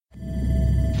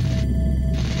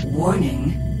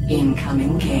Warning,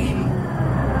 incoming game.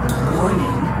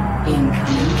 Warning,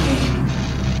 incoming game.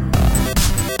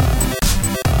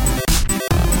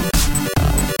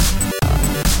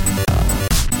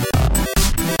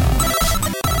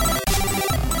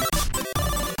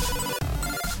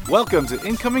 Welcome to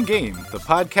Incoming Game, the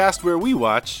podcast where we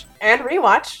watch and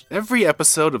rewatch every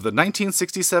episode of the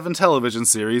 1967 television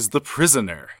series The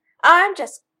Prisoner.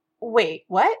 Wait,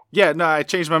 what? Yeah, no, I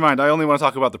changed my mind. I only want to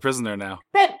talk about The Prisoner now.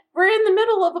 But we're in the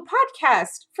middle of a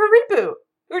podcast for Reboot.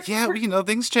 Yeah,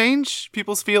 things change.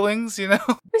 People's feelings, We still have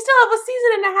a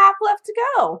season and a half left to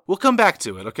go. We'll come back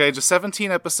to it, okay? Just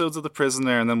 17 episodes of The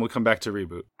Prisoner, and then we'll come back to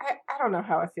Reboot. I don't know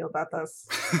how I feel about this.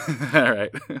 All right.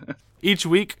 Each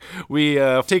week, we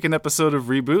take an episode of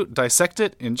Reboot, dissect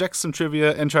it, inject some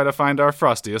trivia, and try to find our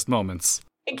frostiest moments.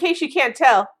 In case you can't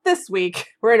tell, this week,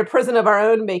 we're in a prison of our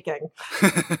own making.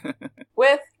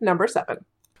 With number 7.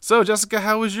 So, Jessica,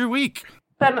 how was your week?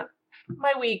 Ben,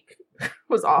 my week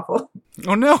was awful.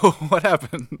 Oh no, what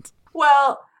happened?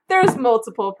 Well, there's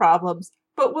multiple problems,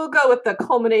 but we'll go with the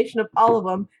culmination of all of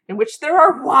them, in which there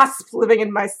are wasps living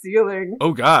in my ceiling.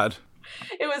 Oh god.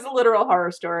 It was a literal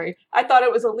horror story. I thought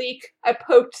it was a leak. I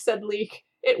poked said leak.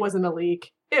 It wasn't a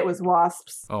leak. It was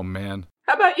wasps. Oh man.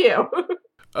 How about you?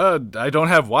 I don't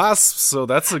have wasps, so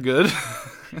that's a good.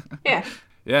 Yeah.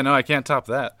 Yeah, no, I can't top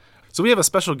that. So we have a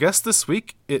special guest this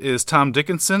week. It is Tom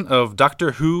Dickinson of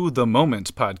Doctor Who The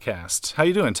Moment podcast. How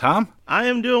you doing, Tom? I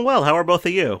am doing well. How are both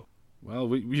of you?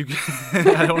 Well,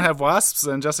 I don't have wasps,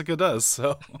 and Jessica does,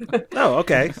 so. Oh,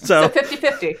 okay. So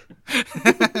 50-50.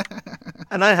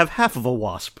 And I have half of a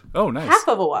wasp. Oh, nice. Half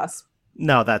of a wasp.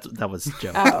 No, that was a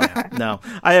joke. Oh, okay. No,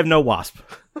 I have no wasp.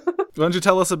 Why don't you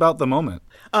tell us about The Moment?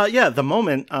 Yeah, The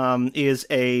Moment is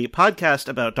a podcast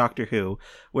about Doctor Who,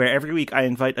 where every week I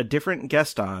invite a different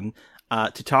guest on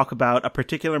to talk about a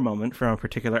particular moment from a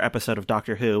particular episode of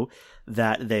Doctor Who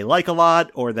that they like a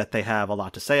lot, or that they have a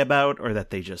lot to say about, or that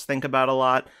they just think about a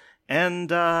lot.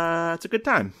 And it's a good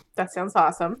time. That sounds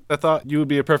awesome. I thought you would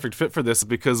be a perfect fit for this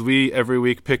because we every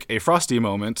week pick a frosty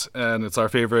moment, and it's our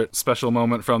favorite special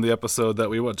moment from the episode that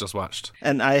we just watched.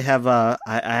 And I have I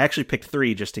actually picked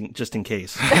 3 just in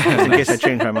case, in case I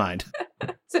change my mind.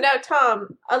 So now, Tom,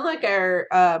 unlike our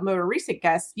more recent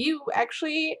guests, you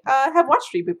actually have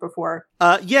watched Reboot before.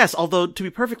 Yes, although to be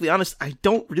perfectly honest, I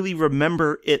don't really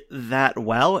remember it that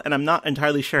well, and I'm not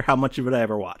entirely sure how much of it I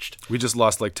ever watched. We just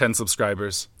lost like 10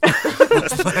 subscribers.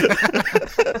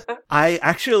 I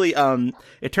actually,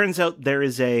 it turns out there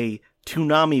is a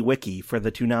Toonami wiki for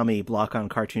the Toonami block on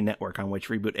Cartoon Network on which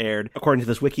Reboot aired. According to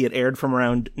this wiki, it aired from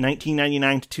around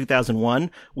 1999 to 2001,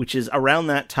 which is around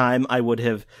that time I would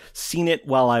have seen it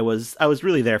while I was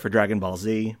really there for Dragon Ball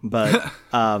Z, but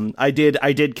I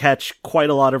did catch quite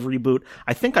a lot of Reboot.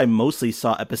 I think I mostly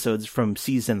saw episodes from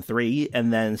season 3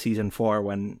 and then season 4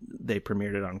 when they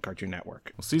premiered it on Cartoon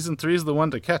Network. Well, season 3 is the one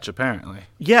to catch, apparently.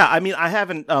 Yeah, I mean, I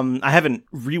haven't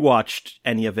rewatched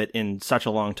any of it in such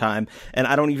a long time, and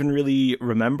I don't even really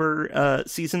remember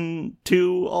season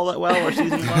 2 all that well, or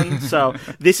season 1. So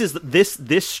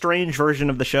this strange version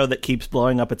of the show that keeps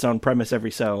blowing up its own premise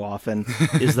every so often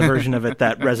is the version of it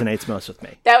that resonates most with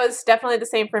me. That was definitely the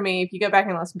same for me. If you go back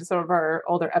and listen to some of our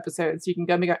older episodes, you can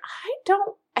go and go,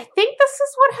 I think this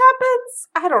is what happens.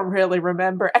 I don't really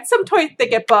remember. At some point, they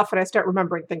get buff and I start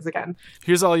remembering things again.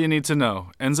 Here's all you need to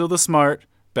know. Enzo the Smart,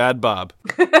 bad Bob.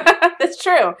 That's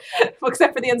true.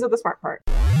 Except for the Enzo the Smart part.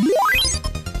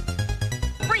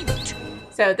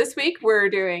 So this week we're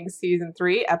doing season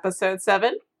 3, episode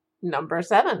 7, number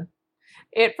 7.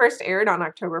 It first aired on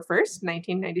October 1st,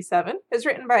 1997. It was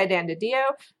written by Dan DiDio,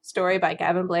 story by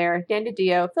Gavin Blair, Dan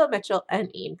DiDio, Phil Mitchell,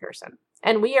 and Ian Pearson.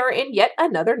 And we are in yet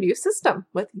another new system,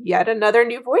 with yet another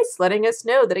new voice letting us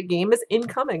know that a game is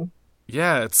incoming.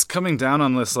 Yeah, it's coming down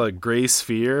on this like gray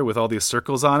sphere with all these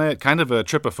circles on it, kind of a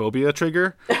trypophobia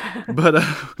trigger. But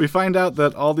we find out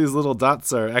that all these little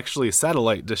dots are actually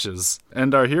satellite dishes,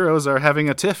 and our heroes are having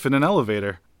a tiff in an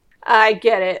elevator. I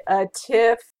get it, a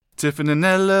tiff. Tiff in an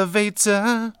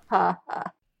elevator. Ha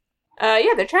ha.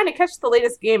 Yeah, they're trying to catch the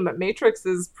latest game, but Matrix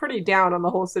is pretty down on the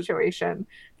whole situation.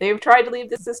 They've tried to leave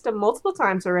the system multiple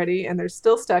times already, and they're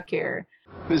still stuck here.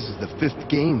 This is the 5th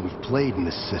game we've played in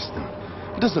this system.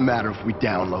 It doesn't matter if we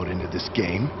download into this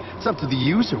game. It's up to the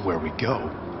user where we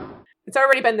go. It's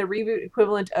already been the reboot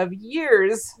equivalent of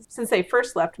years since they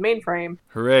first left mainframe.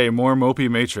 Hooray, more mopey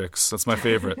Matrix. That's my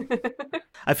favorite.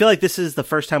 I feel like this is the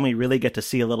first time we really get to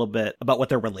see a little bit about what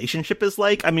their relationship is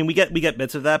like. I mean, we get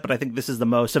bits of that, but I think this is the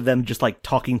most of them just like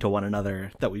talking to one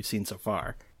another that we've seen so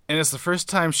far. And it's the first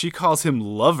time she calls him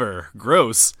lover.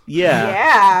 Gross. Yeah.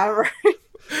 Yeah, right.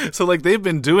 So, like, they've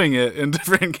been doing it in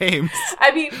different games.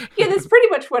 I mean, yeah, that's pretty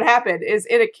much what happened. Is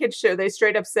in a kids show, they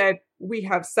straight up said, "We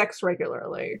have sex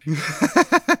regularly."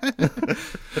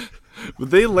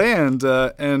 They land,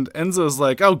 and Enzo's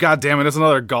like, "Oh, god damn it, it's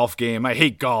another golf game. I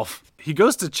hate golf." He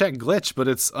goes to check Glitch, but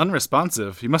it's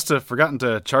unresponsive. He must have forgotten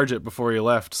to charge it before he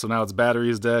left, so now its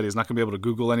battery's dead. He's not going to be able to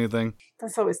Google anything.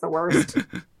 That's always the worst.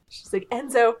 She's like,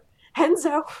 Enzo,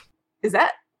 is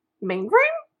that mainframe?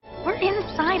 We're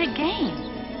inside a game.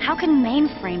 How can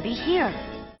mainframe be here?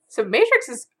 So Matrix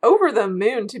is over the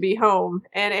moon to be home,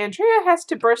 and Andrea has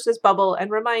to burst his bubble and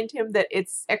remind him that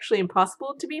it's actually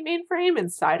impossible to be mainframe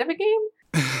inside of a game.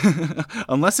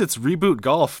 Unless it's Reboot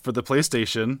Golf for the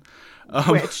PlayStation.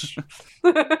 Which?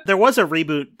 There was a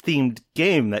reboot-themed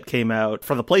game that came out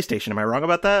for the PlayStation. Am I wrong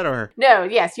about that? Or No,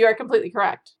 yes, you are completely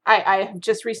correct. I have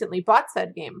just recently bought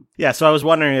said game. yeah, so I was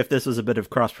wondering if this was a bit of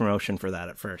cross-promotion for that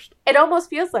at first. It almost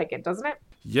feels like it, doesn't it?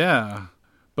 Yeah.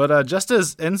 But just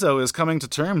as Enzo is coming to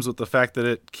terms with the fact that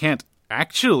it can't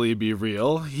actually be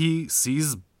real, he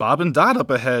sees Bob and Dot up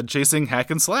ahead chasing Hack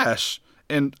and Slash.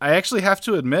 And I actually have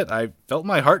to admit, I felt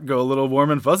my heart go a little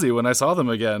warm and fuzzy when I saw them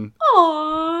again.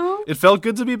 Aww. It felt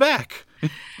good to be back.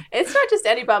 It's not just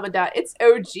any Bob and Dot, it's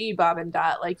OG Bob and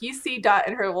Dot. Like, you see Dot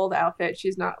in her old outfit,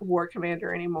 she's not War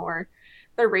Commander anymore.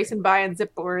 They're racing by on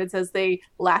zip boards as they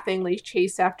laughingly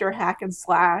chase after Hack and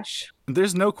Slash.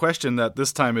 There's no question that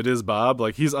this time it is Bob.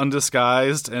 Like, he's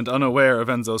undisguised and unaware of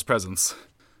Enzo's presence.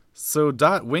 So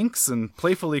Dot winks and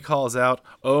playfully calls out,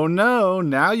 "Oh no,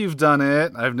 now you've done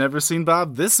it. I've never seen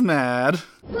Bob this mad."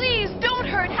 Please don't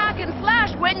hurt Hack and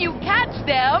Slash when you catch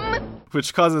them.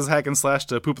 Which causes Hack and Slash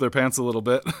to poop their pants a little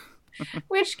bit.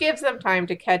 Which gives them time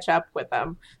to catch up with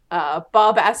them.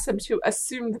 Bob asks them to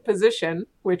assume the position,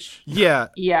 which... Yeah.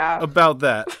 Yeah. About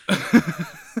that.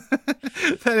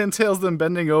 That entails them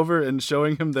bending over and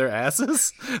showing him their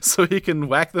asses so he can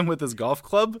whack them with his golf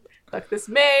club. Look, this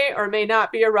may or may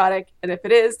not be erotic, and if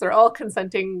it is, they're all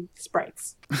consenting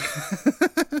sprites.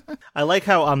 I like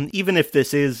how, even if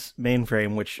this is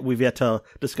mainframe, which we've yet to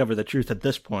discover the truth at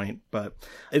this point, but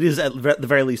it is at the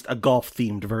very least a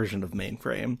golf-themed version of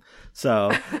mainframe.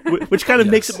 So, which kind of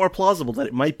makes it more plausible that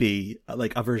it might be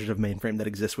like a version of mainframe that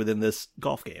exists within this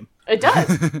golf game. It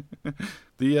does.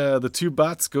 The two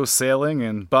bots go sailing,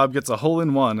 and Bob gets a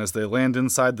hole-in-one as they land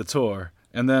inside the tour.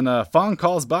 And then Fong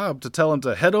calls Bob to tell him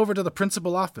to head over to the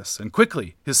principal office, and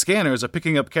quickly, his scanners are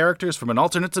picking up characters from an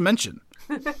alternate dimension.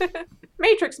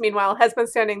 Matrix, meanwhile, has been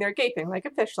standing there gaping like a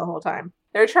fish the whole time.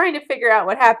 They're trying to figure out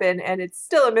what happened, and it's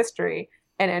still a mystery.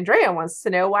 And Andrea wants to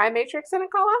know why Matrix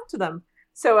didn't call out to them.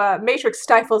 So Matrix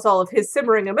stifles all of his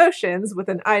simmering emotions with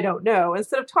an "I don't know"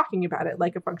 instead of talking about it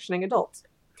like a functioning adult.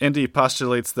 Andy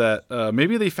postulates that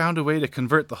maybe they found a way to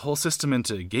convert the whole system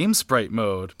into game sprite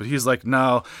mode, but he's like,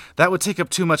 no, that would take up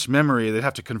too much memory. They'd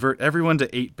have to convert everyone to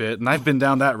 8-bit, and I've been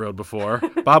down that road before.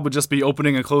 Bob would just be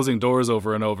opening and closing doors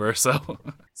over and over, so...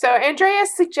 So Andrea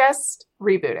suggests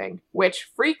rebooting, which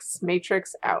freaks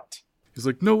Matrix out. He's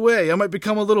like, no way, I might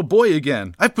become a little boy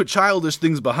again. I put childish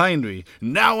things behind me.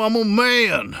 Now I'm a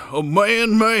man. A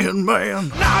man. Now you're a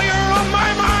man.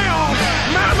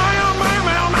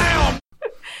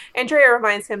 Andrea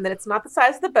reminds him that it's not the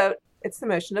size of the boat, it's the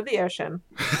motion of the ocean.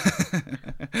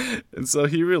 And so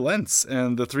he relents,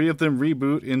 and the three of them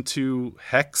reboot into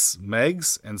Hex,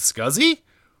 Megs, and Scuzzy?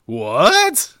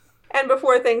 What? And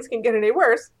before things can get any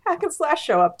worse, Hack and Slash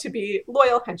show up to be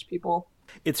loyal hench people.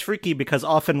 It's freaky because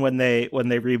often when they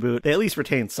reboot, they at least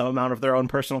retain some amount of their own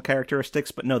personal characteristics,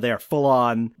 but no, they are full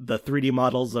on the 3D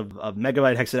models of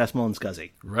Megabyte, Hexadecimal, and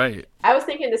Scuzzy. Right. I was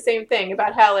thinking the same thing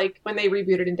about how, like, when they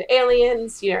rebooted into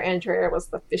Aliens, you know, Andrea was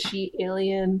the fishy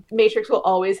alien. Matrix will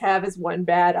always have his one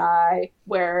bad eye,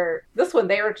 where this one,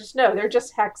 they're just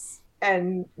Hex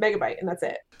and Megabyte, and that's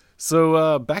it.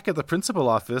 So back at the principal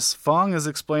office, Fong is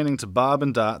explaining to Bob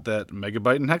and Dot that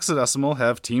Megabyte and Hexadecimal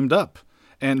have teamed up.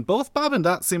 And both Bob and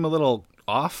Dot seem a little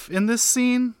off in this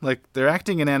scene. Like, their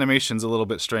acting and animation's a little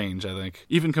bit strange, I think.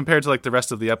 Even compared to, like, the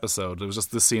rest of the episode. It was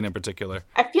just this scene in particular.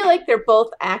 I feel like they're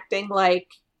both acting like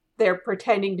they're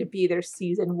pretending to be their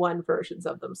season 1 versions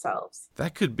of themselves.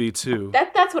 That could be, too.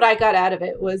 That's what I got out of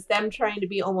it, was them trying to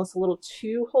be almost a little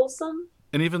too wholesome.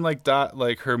 And even, like, Dot,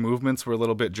 like, her movements were a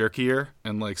little bit jerkier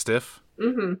and, like, stiff.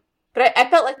 Mm-hmm. But I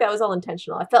felt like that was all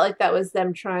intentional. I felt like that was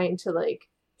them trying to, like,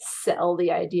 sell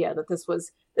the idea that this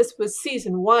was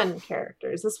season 1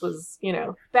 characters. This was, you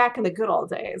know, back in the good old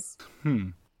days.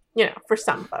 You know, for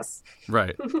some of us.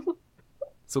 Right.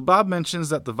 So Bob mentions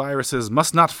that the viruses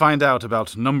must not find out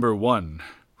about number 1,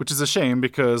 which is a shame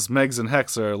because Megs and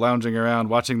Hex are lounging around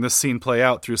watching this scene play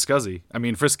out through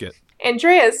Frisket.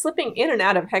 Andrea is slipping in and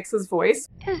out of Hex's voice.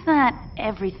 Is that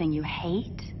everything you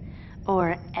hate?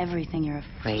 Or everything you're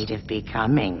afraid of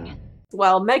becoming?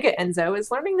 While Mega Enzo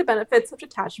is learning the benefits of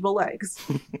detachable legs.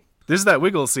 This is that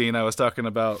wiggle scene I was talking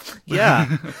about.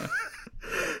 Yeah.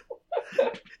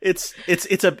 It's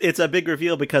a big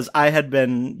reveal because I had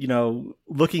been,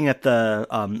 looking at the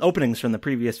openings from the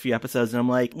previous few episodes, and I'm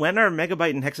like, when are Megabyte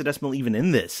and Hexadecimal even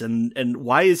in this? And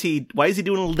why is he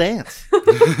doing a little dance?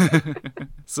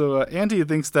 So Andy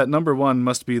thinks that number 1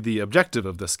 must be the objective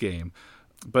of this game.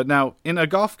 But now, in a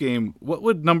golf game, what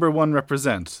would number 1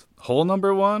 represent? Hole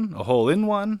number 1? A hole in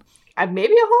 1?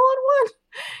 Maybe a hole in 1?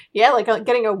 Yeah, like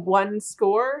getting a 1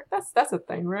 score. That's a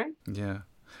thing, right? Yeah.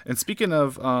 And speaking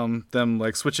of them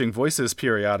like switching voices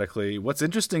periodically, what's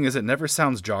interesting is it never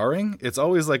sounds jarring. It's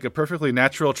always like a perfectly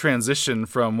natural transition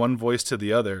from one voice to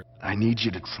the other. I need you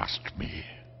to trust me.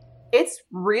 It's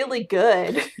really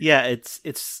good. Yeah, it's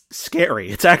scary.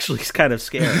 It's actually kind of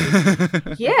scary.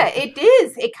 Yeah, it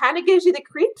is. It kind of gives you the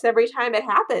creeps every time it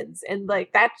happens. And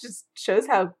like that just shows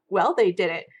how well they did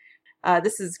it.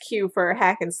 This is cue for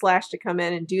Hack and Slash to come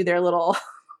in and do their little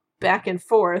back and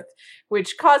forth,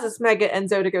 which causes Mega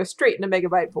Enzo to go straight into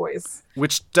Megabyte voice.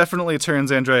 Which definitely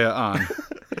turns Andrea on.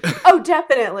 Oh,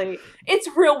 definitely. It's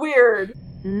real weird.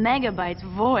 Megabyte's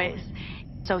voice.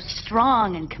 So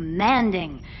strong and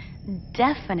commanding.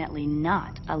 Definitely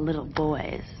not a little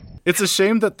boy's. It's a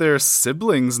shame that they're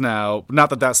siblings now.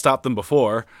 Not that stopped them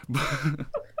before.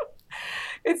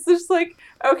 It's just like,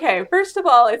 okay, first of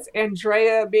all, it's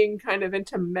Andrea being kind of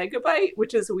into Megabyte,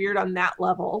 which is weird on that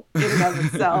level in and of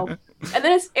itself. And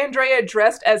then it's Andrea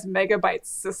dressed as Megabyte's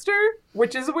sister,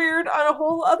 which is weird on a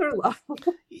whole other level.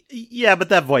 Yeah, but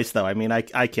that voice, though, I mean, I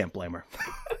can't blame her.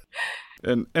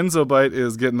 And Enzo Byte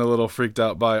is getting a little freaked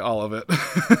out by all of it.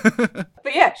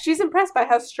 But yeah, she's impressed by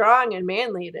how strong and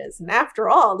manly it is. And after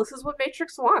all, this is what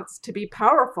Matrix wants, to be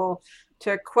powerful.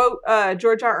 To quote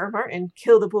George R.R. Martin,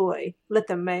 kill the boy, let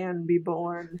the man be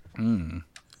born.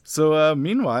 So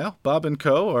meanwhile, Bob and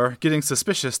Co. are getting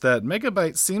suspicious that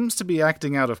Megabyte seems to be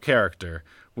acting out of character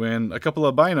when a couple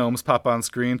of binomes pop on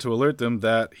screen to alert them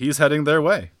that he's heading their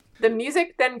way. The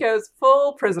music then goes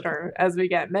full prisoner as we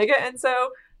get Mega Enzo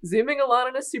zooming along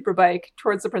on a superbike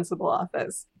towards the principal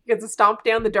office. He gets a stomp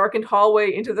down the darkened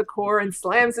hallway into the core and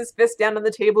slams his fist down on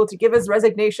the table to give his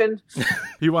resignation.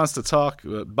 He wants to talk,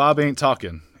 but Bob ain't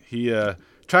talking. He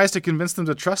tries to convince them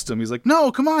to trust him. He's like,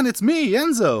 no, come on, it's me,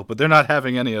 Enzo. But they're not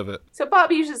having any of it. So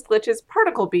Bob uses Glitch's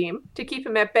particle beam to keep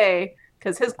him at bay,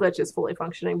 because his glitch is fully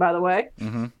functioning, by the way,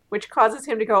 which causes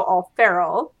him to go all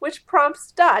feral, which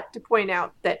prompts Dot to point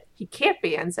out that he can't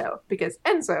be Enzo, because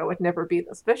Enzo would never be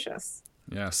this vicious.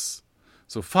 Yes.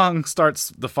 So Fong starts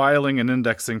the filing and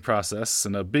indexing process,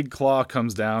 and a big claw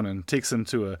comes down and takes him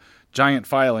to a giant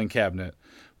filing cabinet.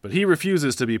 But he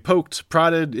refuses to be poked,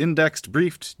 prodded, indexed,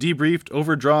 briefed, debriefed,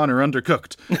 overdrawn, or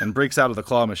undercooked, and breaks out of the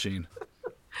claw machine.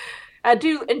 I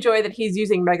do enjoy that he's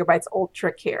using Megabyte's old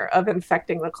trick here of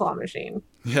infecting the claw machine.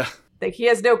 Yeah. Like, he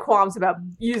has no qualms about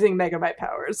using Megabyte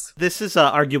powers. This is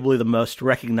arguably the most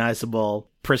recognizable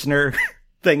prisoner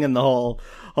thing in the whole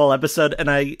episode, and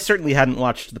I certainly hadn't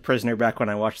watched The Prisoner back when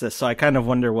I watched this, so I kind of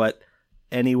wonder what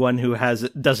anyone who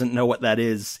doesn't know what that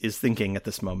is thinking at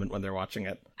this moment when they're watching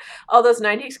it. All those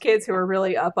 90s kids who are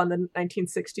really up on the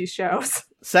 1960s shows.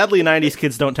 Sadly, 90s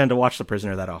kids don't tend to watch The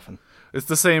Prisoner that often. It's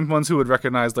the same ones who would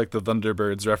recognize like the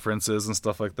Thunderbirds references and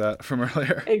stuff like that from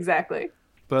earlier. Exactly.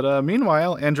 But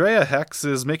meanwhile, Andrea Hex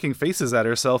is making faces at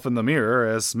herself in the mirror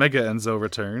as Mega Enzo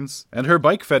returns, and her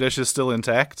bike fetish is still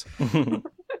intact.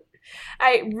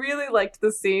 I really liked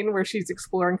the scene where she's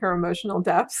exploring her emotional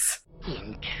depths.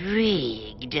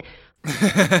 Intrigued.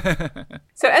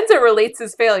 So Enzo relates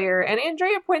his failure, and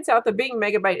Andrea points out that being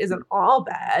Megabyte isn't all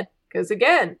bad, because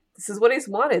again, this is what he's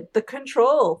wanted. The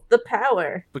control, the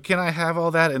power. But can I have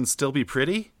all that and still be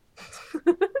pretty?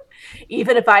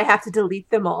 Even if I have to delete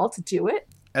them all to do it?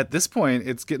 At this point,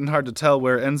 it's getting hard to tell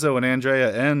where Enzo and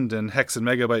Andrea end and Hex and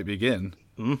Megabyte begin.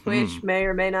 Which may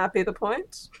or may not be the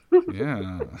point.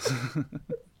 Yeah.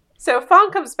 So Fong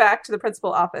comes back to the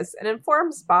principal office and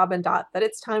informs Bob and Dot that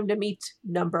it's time to meet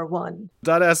number 1.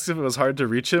 Dot asks if it was hard to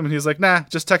reach him, and he's like, nah,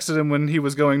 just texted him when he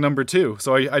was going number 2,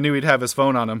 so I knew he'd have his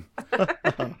phone on him.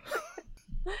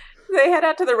 They head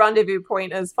out to the rendezvous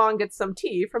point as Fong gets some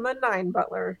tea from a 9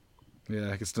 butler.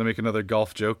 Yeah, I guess to make another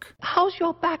golf joke. How's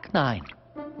your back, 9?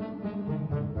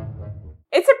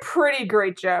 It's a pretty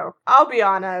great joke, I'll be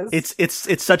honest.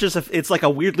 It's like a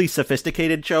weirdly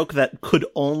sophisticated joke that could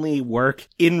only work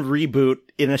in Reboot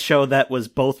in a show that was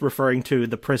both referring to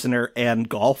The Prisoner and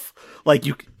golf. Like,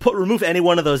 you remove any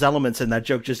one of those elements and that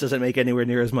joke just doesn't make anywhere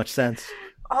near as much sense.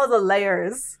 All the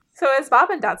layers. So as Bob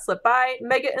and Dot slip by,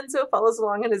 Mega Enzo follows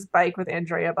along on his bike with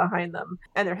Andrea behind them,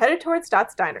 and they're headed towards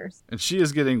Dot's diners. And she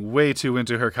is getting way too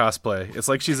into her cosplay. It's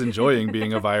like she's enjoying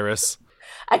being a virus.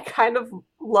 I kind of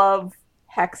love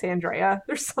Hex Andrea.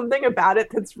 There's something about it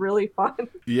that's really fun.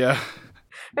 Yeah.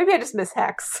 Maybe I just miss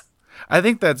Hex. I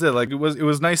think that's it. Like it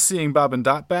was nice seeing Bob and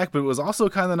Dot back, but it was also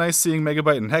kind of nice seeing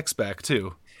Megabyte and Hex back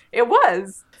too. It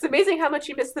was. It's amazing how much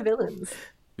you miss the villains.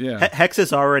 Yeah. Hex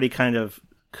is already kind of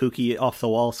kooky, off the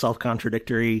wall,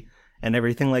 self-contradictory, and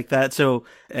everything like that. So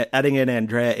adding in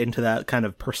Andrea into that kind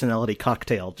of personality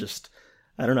cocktail just,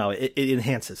 I don't know, it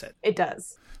enhances it. It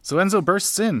does. So Enzo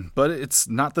bursts in, but it's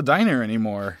not the diner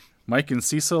anymore. Mike and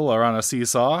Cecil are on a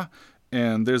seesaw,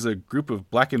 and there's a group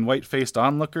of black and white-faced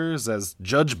onlookers as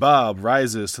Judge Bob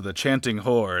rises to the chanting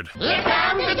horde. Here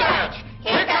comes the judge!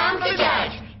 Here comes the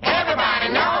judge! Everybody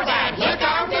knows that! Here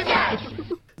comes the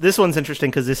judge! This one's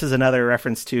interesting because this is another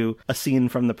reference to a scene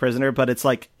from The Prisoner, but it's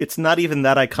like, it's not even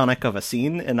that iconic of a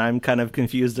scene, and I'm kind of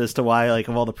confused as to why, like,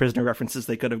 of all the Prisoner references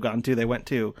they could have gone to, they went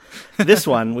to this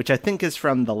one, which I think is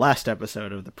from the last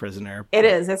episode of The Prisoner. It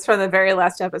is. It's from the very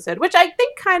last episode, which I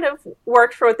think kind of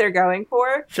worked for what they're going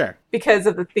for. Sure. Because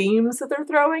of the themes that they're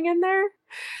throwing in there.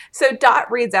 So Dot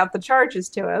reads out the charges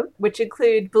to him, which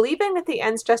include believing that the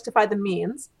ends justify the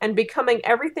means and becoming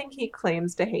everything he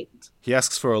claims to hate. He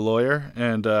asks for a lawyer,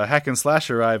 and Hack and Slash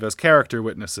arrive as character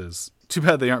witnesses. Too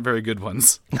bad they aren't very good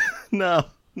ones. No,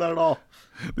 not at all.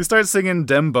 They start singing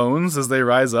Dem Bones as they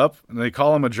rise up, and they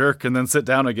call him a jerk and then sit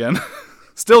down again.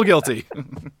 Still guilty.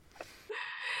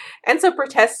 Enzo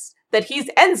protests that he's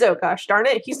Enzo, gosh darn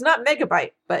it. He's not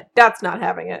Megabyte, but Dot's not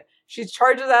having it. She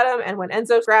charges at him, and when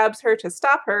Enzo grabs her to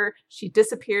stop her, she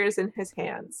disappears in his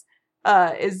hands.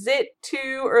 Is it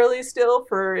too early still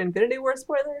for Infinity War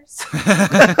spoilers?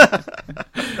 I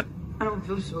don't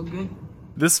feel so good.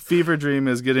 This fever dream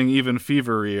is getting even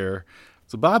feverier.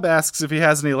 So Bob asks if he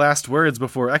has any last words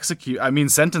before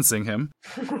sentencing him.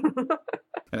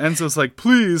 And Enzo's like,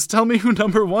 please, tell me who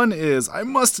number one is. I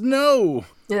must know.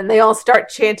 And they all start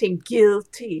chanting,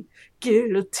 guilty,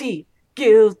 guilty,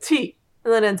 guilty.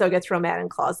 And then Enzo gets real mad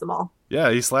and claws them all. Yeah,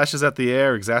 he slashes at the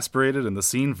air, exasperated, and the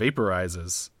scene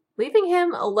vaporizes. Leaving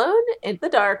him alone in the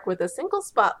dark with a single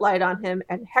spotlight on him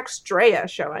and Hexdrea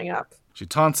showing up. She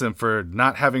taunts him for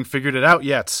not having figured it out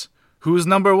yet. Who's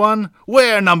number one?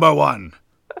 We're number one.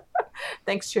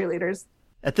 Thanks, cheerleaders.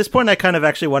 At this point, I kind of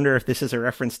actually wonder if this is a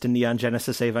reference to Neon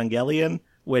Genesis Evangelion,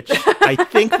 which I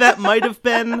think that might have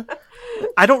been.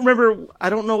 I don't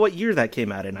know what year that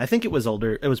came out in. I think it was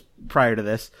older. It was prior to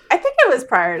this. I think it was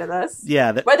prior to this.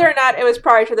 Yeah. Whether or not it was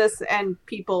prior to this and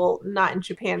people not in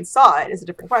Japan saw it is a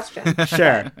different question.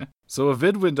 Sure. So a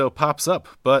vid window pops up,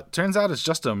 but turns out it's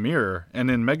just a mirror,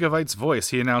 and in Megabyte's voice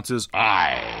he announces,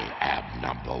 I am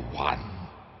number one.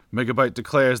 Megabyte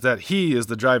declares that he is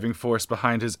the driving force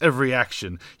behind his every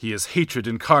action. He is hatred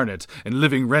incarnate and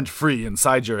living rent-free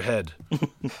inside your head.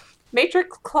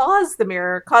 Matrix claws the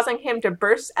mirror, causing him to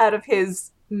burst out of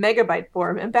his Megabyte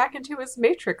form and back into his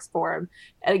Matrix form.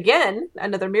 And again,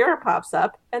 another mirror pops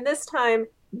up, and this time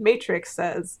Matrix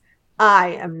says, I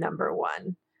am number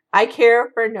one. I care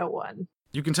for no one.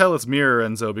 You can tell it's Mirror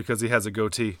Enzo because he has a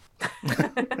goatee.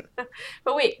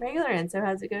 But wait, regular Enzo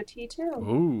has a goatee too.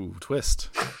 Ooh, twist.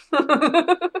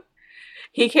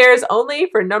 He cares only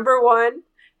for number one,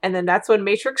 and then that's when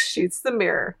Matrix shoots the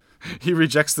mirror. He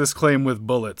rejects this claim with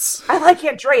bullets. I like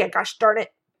Andrea, gosh darn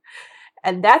it.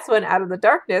 And that's when out of the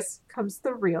darkness comes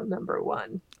the real number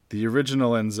one. The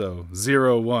original Enzo,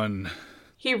 01.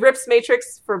 He rips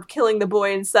Matrix for killing the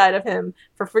boy inside of him,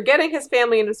 for forgetting his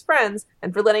family and his friends,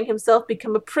 and for letting himself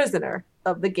become a prisoner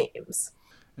of the games.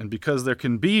 And because there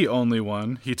can be only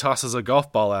one, he tosses a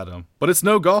golf ball at him. But it's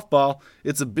no golf ball.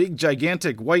 It's a big,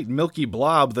 gigantic, white, milky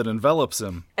blob that envelops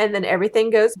him. And then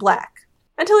everything goes black.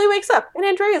 Until he wakes up, and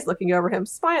Andrea's looking over him,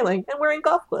 smiling, and wearing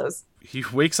golf clothes. He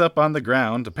wakes up on the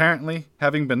ground, apparently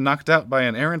having been knocked out by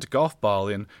an errant golf ball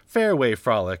in Fairway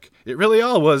Frolic. It really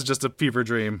all was just a fever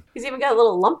dream. He's even got a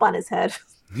little lump on his head.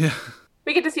 Yeah.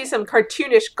 We get to see some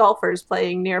cartoonish golfers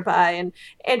playing nearby, and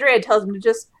Andrea tells him to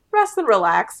just rest and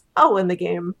relax. I'll win the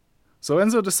game. So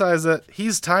Enzo decides that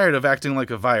he's tired of acting like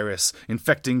a virus,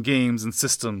 infecting games and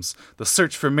systems. The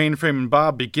search for Mainframe and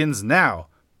Bob begins now.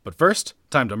 But first,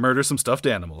 time to murder some stuffed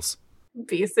animals.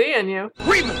 Be seeing you.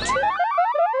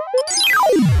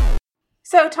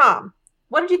 So, Tom,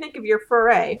 what did you think of your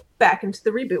foray back into the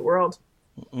reboot world?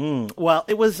 Well,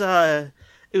 it was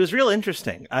real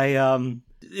interesting.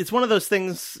 It's one of those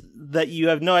things that you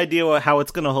have no idea how it's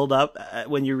going to hold up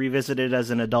when you revisit it as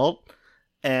an adult.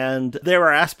 And there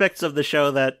are aspects of the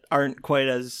show that aren't quite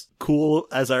as cool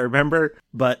as I remember,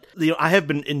 but I have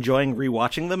been enjoying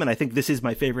rewatching them, and I think this is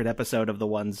my favorite episode of the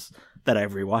ones that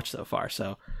I've rewatched so far.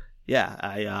 So, yeah,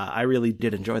 I really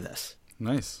did enjoy this.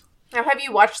 Nice. Now, have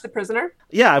you watched The Prisoner?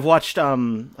 Yeah, I've watched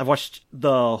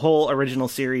the whole original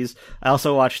series. I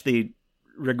also watched the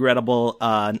regrettable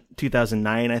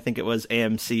 2009, I think it was,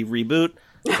 AMC reboot.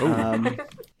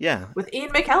 Yeah, with Ian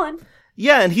McKellen.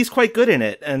 Yeah, and he's quite good in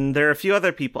it. And there are a few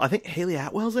other people. I think Haley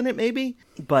Atwell's in it, maybe.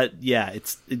 But yeah,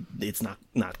 it's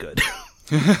not good.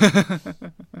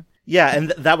 Yeah, and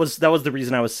that was the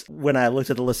reason when I looked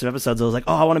at the list of episodes, I was like,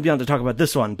 oh, I want to be on to talk about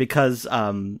this one because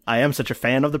I am such a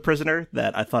fan of The Prisoner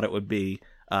that I thought it would be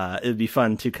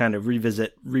fun to kind of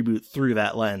reboot through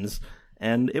that lens,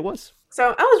 and it was.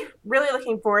 So I was really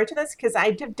looking forward to this because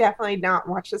I did definitely not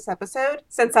watch this episode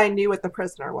since I knew what The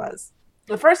Prisoner was.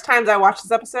 The first times I watched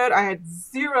this episode, I had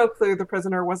zero clue The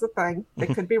Prisoner was a thing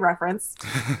that could be referenced.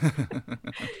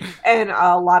 And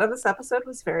a lot of this episode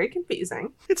was very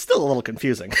confusing. It's still a little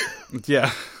confusing.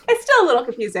 Yeah. It's still a little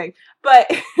confusing, but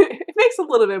it makes a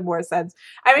little bit more sense.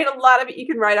 I mean, a lot of it you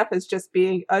can write off as just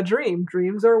being a dream.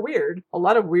 Dreams are weird. A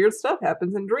lot of weird stuff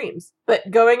happens in dreams. But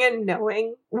going and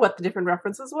knowing what the different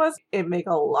references was, it made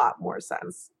a lot more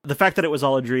sense. The fact that it was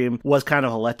all a dream was kind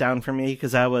of a letdown for me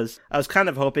because I was kind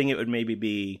of hoping it would maybe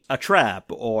be a trap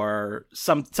or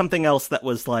something else that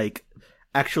was like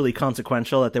actually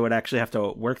consequential that they would actually have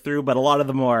to work through. But a lot of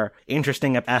the more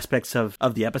interesting aspects of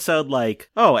the episode, like,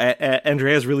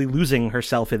 Andrea's really losing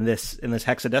herself in this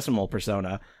hexadecimal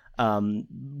persona.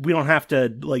 We don't have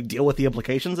to like deal with the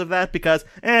implications of that because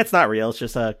it's not real. It's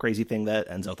just a crazy thing that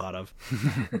Enzo thought of.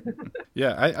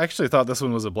 Yeah, I actually thought this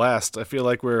one was a blast. I feel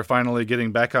like we're finally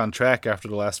getting back on track after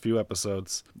the last few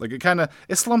episodes. Like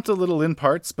it slumped a little in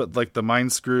parts, but like the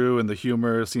mind screw and the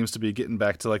humor seems to be getting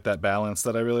back to like that balance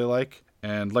that I really like.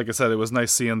 And like I said, it was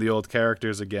nice seeing the old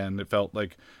characters again. It felt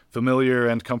like familiar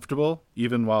and comfortable,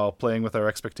 even while playing with our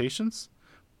expectations.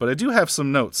 But I do have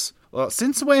some notes. Well,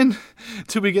 since when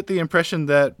do we get the impression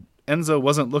that Enzo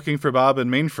wasn't looking for Bob in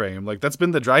Mainframe? Like, that's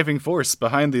been the driving force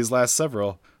behind these last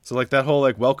several. So, like, that whole,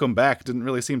 like, welcome back didn't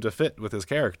really seem to fit with his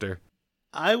character.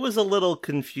 I was a little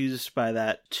confused by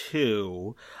that,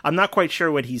 too. I'm not quite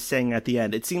sure what he's saying at the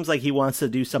end. It seems like he wants to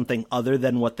do something other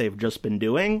than what they've just been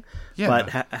doing. Yeah.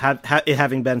 But it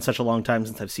having been such a long time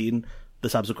since I've seen the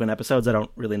subsequent episodes, I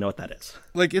don't really know what that is.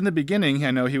 Like, in the beginning,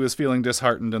 I know he was feeling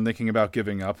disheartened and thinking about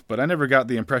giving up, but I never got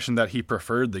the impression that he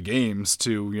preferred the games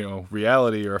to,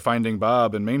 reality or finding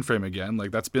Bob in Mainframe again.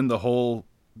 Like, that's been the whole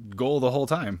goal the whole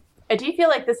time. I do feel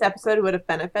like this episode would have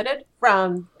benefited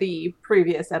from the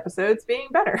previous episodes being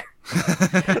better.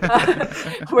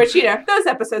 Which, those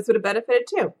episodes would have benefited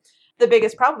too. The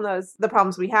biggest problem, though, is the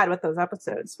problems we had with those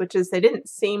episodes, which is they didn't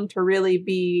seem to really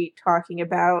be talking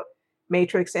about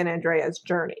Matrix and Andrea's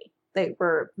journey. They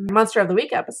were Monster of the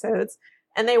Week episodes,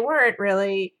 and they weren't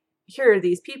really, here are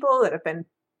these people that have been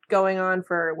going on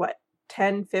for,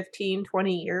 10, 15,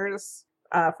 20 years,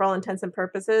 for all intents and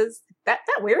purposes. That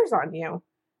wears on you.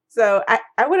 So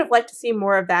I would have liked to see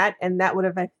more of that, and that would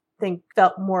have, I think,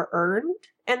 felt more earned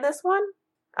in this one.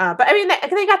 But, I mean,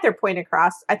 they got their point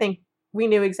across. I think we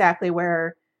knew exactly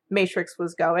where Matrix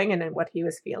was going and what he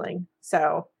was feeling.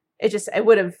 So it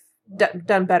would have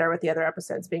done better with the other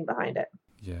episodes being behind it.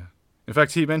 Yeah. In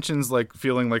fact, he mentions like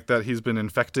feeling like that he's been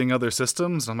infecting other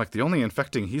systems. I'm like, the only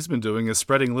infecting he's been doing is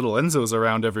spreading little Enzos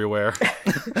around everywhere.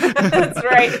 That's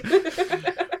right.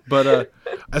 But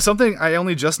something I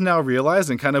only just now realized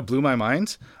and kind of blew my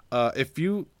mind. If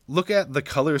you look at the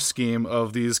color scheme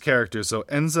of these characters, so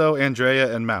Enzo,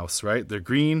 Andrea, and Mouse, right? They're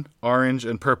green, orange,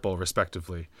 and purple,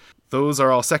 respectively. Those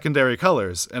are all secondary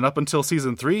colors, and up until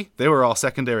Season 3, they were all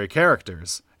secondary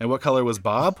characters. And what color was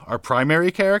Bob, our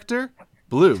primary character?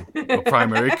 Blue, a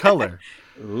primary color.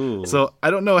 Ooh. So I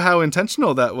don't know how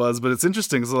intentional that was, but it's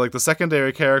interesting. So like the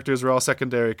secondary characters were all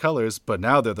secondary colors, but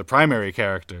now they're the primary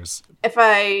characters. If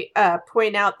I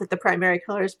point out that the primary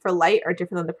colors for light are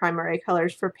different than the primary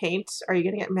colors for paint, are you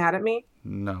going to get mad at me?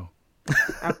 No.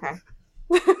 Okay.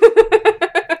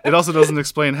 It also doesn't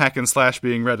explain hack and slash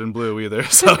being red and blue either,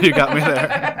 so you got me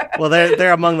there. Well,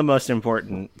 they're among the most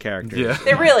important characters. Yeah.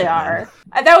 They really are.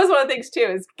 That was one of the things, too,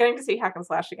 is getting to see hack and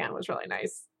slash again was really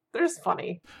nice. They're just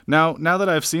funny. Now that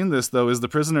I've seen this, though, is The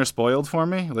Prisoner spoiled for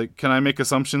me? Like, can I make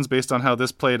assumptions based on how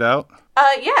this played out?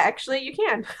 Yeah, actually, you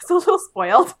can. It's a little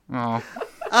spoiled. Oh.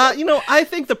 I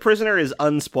think The Prisoner is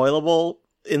unspoilable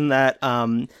in that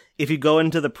if you go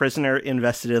into The Prisoner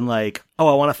invested in like, I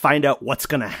want to find out what's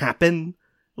going to happen,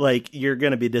 like, you're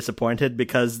going to be disappointed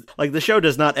because, like, the show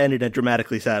does not end in a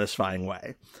dramatically satisfying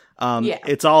way.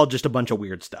 It's all just a bunch of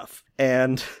weird stuff.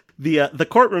 And The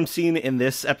courtroom scene in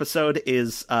this episode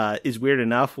is weird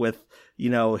enough with,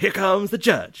 here comes the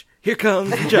judge. Here comes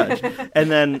the judge.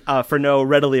 And then, for no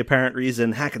readily apparent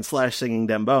reason, Hack and Slash singing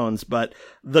Dem Bones. But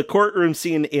the courtroom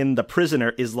scene in The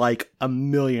Prisoner is like a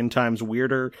million times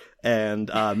weirder and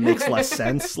makes less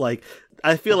sense. Like,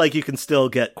 I feel like you can still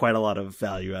get quite a lot of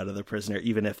value out of The Prisoner,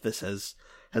 even if this has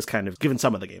kind of given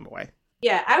some of the game away.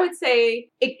 Yeah, I would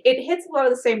say it hits a lot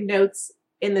of the same notes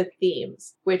in the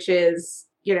themes, which is,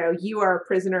 you are a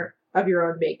prisoner of your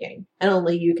own making, and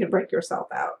only you can break yourself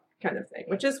out, kind of thing,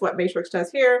 which is what Matrix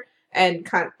does here, and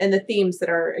the themes that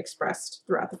are expressed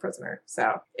throughout The Prisoner.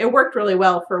 So it worked really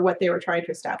well for what they were trying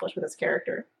to establish with this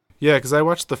character. Yeah, because I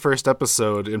watched the first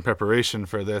episode in preparation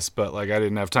for this, but I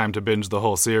didn't have time to binge the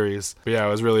whole series. But yeah, I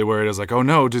was really worried. I was like, oh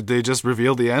no, did they just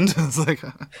reveal the end? It's like,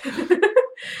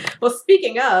 well,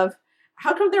 speaking of,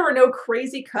 how come there were no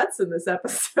crazy cuts in this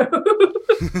episode?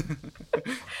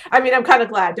 I mean, I'm kind of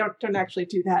glad. Don't actually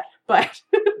do that. But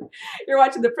you're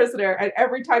watching The Prisoner, and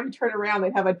every time you turn around, they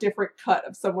have a different cut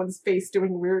of someone's face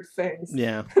doing weird things.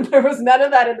 Yeah. There was none of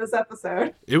that in this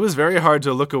episode. It was very hard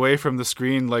to look away from the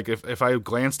screen. Like, if I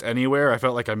glanced anywhere, I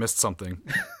felt like I missed something.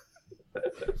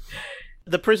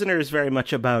 The Prisoner is very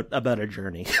much about a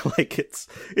journey. Like, it's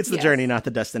the journey, not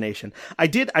the destination. I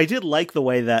did like the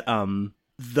way that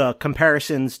the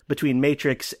comparisons between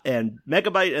Matrix and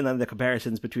Megabyte, and then the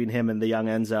comparisons between him and the young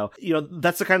Enzo.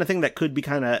 That's the kind of thing that could be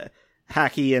kind of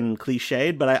hacky and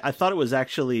cliched, but I thought it was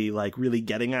actually really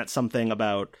getting at something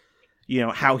about,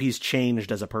 how he's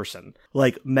changed as a person.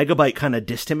 Like, Megabyte kind of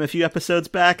dissed him a few episodes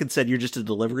back and said, you're just a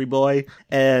delivery boy.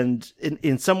 And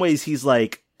in some ways, he's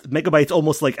Megabyte's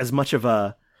almost as much of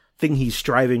a thing he's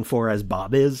striving for as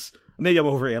Bob is. Maybe I'm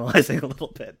overanalyzing a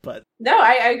little bit, but... No,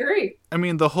 I agree. I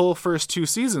mean, the whole first 2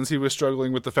 seasons, he was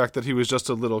struggling with the fact that he was just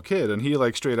a little kid, and he,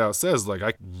 straight out says,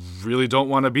 I really don't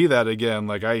want to be that again.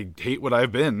 I hate what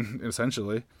I've been,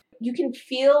 essentially. You can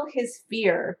feel his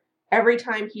fear every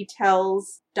time he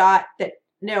tells Dot that,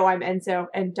 no, I'm Enzo,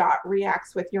 and Dot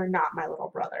reacts with, you're not my little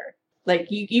brother.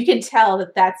 You can tell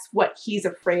that that's what he's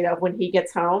afraid of when he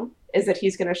gets home, is that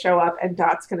he's going to show up and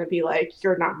Dot's going to be like,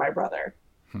 you're not my brother.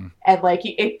 And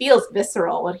it feels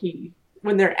visceral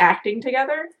when they're acting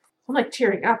together. I'm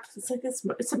tearing up.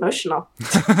 It's emotional.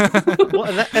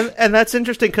 Well, and that's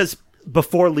interesting because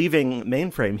before leaving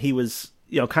Mainframe, he was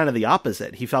kind of the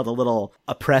opposite. He felt a little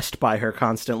oppressed by her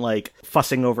constant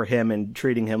fussing over him and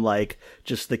treating him like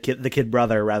just the kid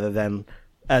brother rather than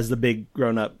as the big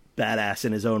grown up badass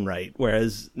in his own right.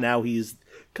 Whereas now he's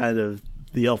kind of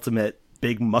the ultimate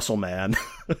big muscle man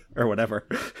or whatever.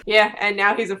 Yeah, and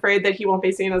now he's afraid that he won't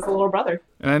be seen as a little brother.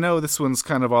 And I know this one's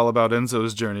kind of all about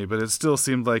Enzo's journey, but it still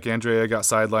seemed like Andrea got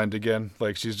sidelined again.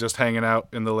 She's just hanging out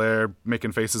in the lair,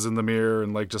 making faces in the mirror,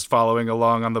 and just following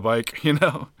along on the bike,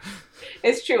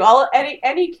 It's true.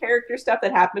 Any character stuff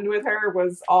that happened with her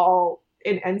was all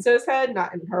in Enzo's head,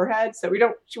 not in her head. So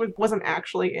she wasn't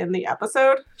actually in the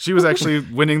episode. She was actually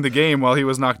winning the game while he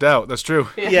was knocked out. That's true.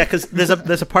 Yeah, because there's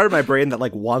a part of my brain that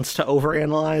wants to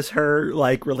overanalyze her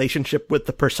relationship with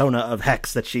the persona of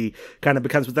Hex that she kind of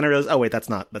becomes, but then I realize, oh wait, that's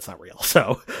not real.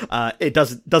 So it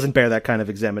doesn't bear that kind of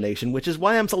examination, which is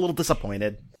why I'm a little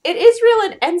disappointed. It is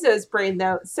real in Enzo's brain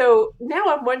though. So now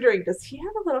I'm wondering, does he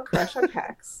have a little crush on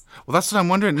Hex? Well, that's what I'm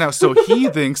wondering now. So he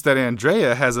thinks that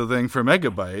Andrea has a thing for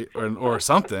Megabyte or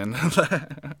something.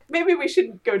 Maybe we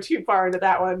shouldn't go too far into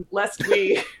that one, lest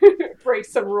we break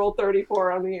some Rule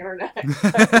 34 on the internet.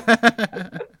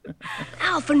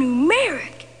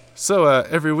 Alphanumeric. So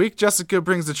every week, Jessica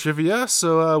brings the trivia.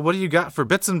 So what do you got for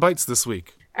Bits and Bytes this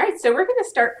week? All right, so we're going to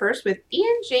start first with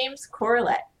Ian James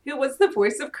Corlett, who was the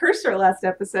voice of Cursor last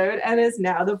episode and is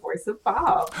now the voice of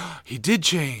Bob. He did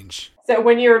change. So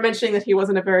when you were mentioning that he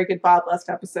wasn't a very good Bob last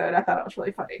episode, I thought it was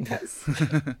really funny because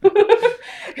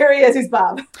here he is, he's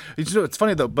Bob. It's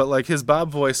funny though, but his Bob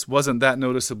voice wasn't that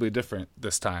noticeably different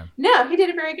this time. No, he did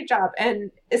a very good job.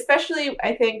 And especially,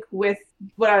 I think, with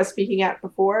what I was speaking at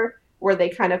before, where they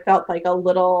kind of felt a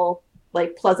little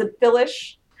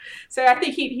Pleasantville-ish. So I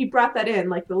think he brought that in,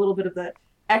 the little bit of the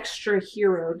extra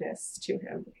hero-ness to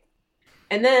him.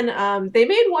 And then they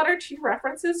made 1 or 2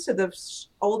 references to the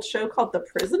old show called The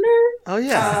Prisoner. Oh,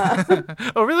 yeah.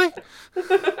 Oh, really?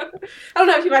 I don't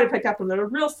know if you might have picked up on them. They're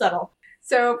real subtle.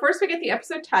 So first we get the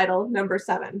episode title, Number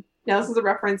 7. Now this is a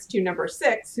reference to Number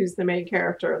 6, who's the main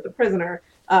character of The Prisoner.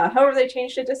 However, they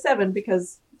changed it to 7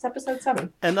 because it's episode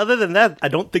 7. And other than that, I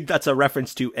don't think that's a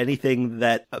reference to anything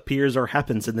that appears or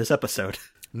happens in this episode.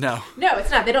 No. No,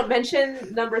 it's not. They don't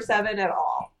mention Number 7 at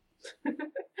all.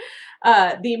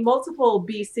 The multiple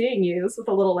be seeing yous with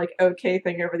a little OK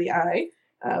thing over the eye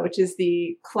which is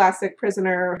the classic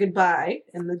prisoner goodbye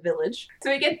in the village.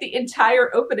 So we get the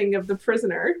entire opening of The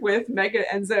Prisoner with Mega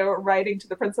Enzo writing to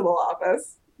the principal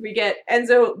office. We get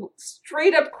Enzo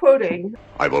straight up quoting,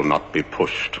 I will not be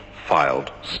pushed,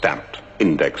 filed, stamped,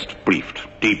 indexed, briefed,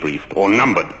 debriefed, or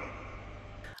numbered.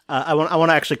 I want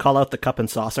to actually call out the cup and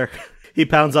saucer. He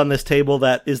pounds on this table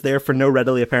that is there for no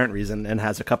readily apparent reason and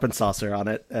has a cup and saucer on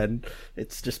it, and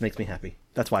it just makes me happy.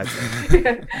 That's why it's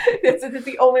there. it's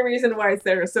the only reason why it's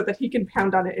there, is so that he can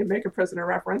pound on it and make a prisoner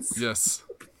reference. Yes.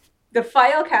 The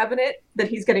file cabinet that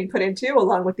he's getting put into,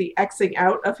 along with the Xing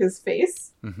out of his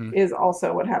face, is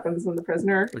also what happens in The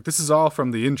Prisoner. Like, this is all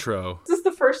from the intro. This is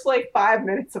the first, 5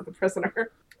 minutes of The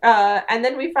Prisoner. And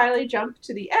then we finally jump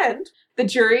to the end. The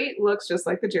jury looks just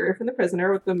like the jury from The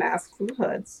Prisoner with the masks and the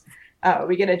hoods.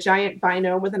 We get a giant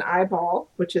binome with an eyeball,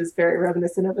 which is very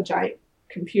reminiscent of a giant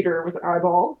computer with an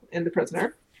eyeball in The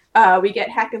Prisoner. We get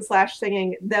Hack and Slash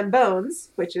singing Them Bones,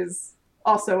 which is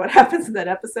also what happens in that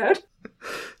episode.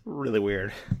 Really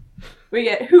weird. We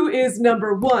get Who is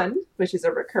Number One, which is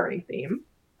a recurring theme.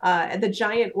 And the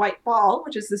giant white ball,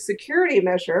 which is the security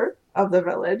measure of the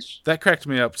village. That cracked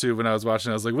me up, too, when I was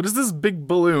watching. I was like, what is this big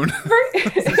balloon?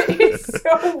 It's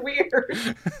so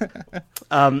weird.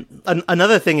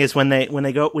 Another thing is when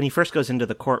he first goes into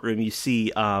the courtroom, you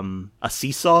see a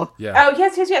seesaw. Yeah. Oh,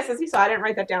 yes, a seesaw. I didn't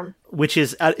write that down. Which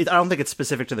is, I don't think it's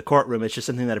specific to the courtroom. It's just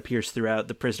something that appears throughout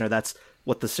The Prisoner. That's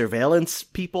what the surveillance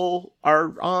people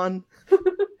are on.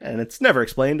 And it's never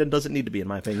explained and doesn't need to be, in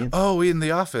my opinion. Oh, in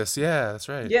The Office. Yeah, that's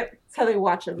right. Yep. That's how they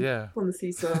watch him on the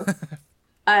seesaw.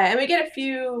 And we get a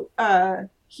few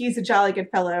He's a Jolly Good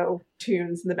Fellow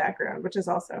tunes in the background, which is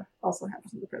also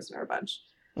happens in The Prisoner a bunch.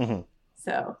 Mm-hmm.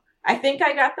 So I think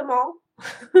I got them all.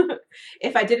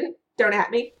 If I didn't, don't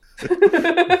at me.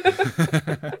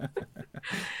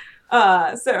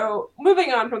 So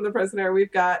moving on from The Prisoner,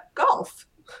 we've got golf.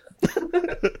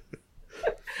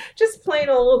 Just plain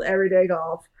old everyday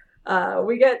golf.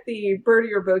 We get the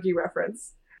birdie or bogey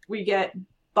reference. We get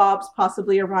Bob's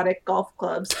possibly erotic golf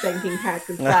club spanking Hack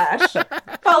and Slash,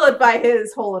 followed by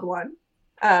his hole-in-one.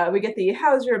 We get the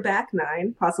How's Your Back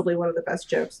 9, possibly one of the best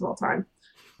jokes of all time.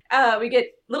 We get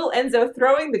little Enzo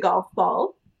throwing the golf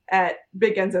ball at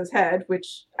Big Enzo's head,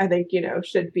 which I think,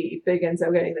 should be Big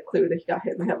Enzo getting the clue that he got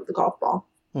hit in the head with the golf ball.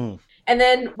 Mm. And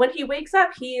then when he wakes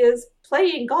up, he is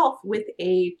playing golf with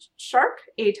a shark,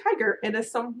 a tiger, and a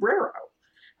sombrero.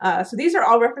 So these are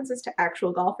all references to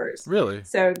actual golfers. Really?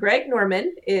 So Greg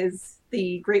Norman is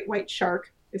the Great White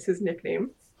Shark, is his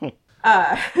nickname.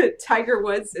 Tiger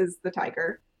Woods is the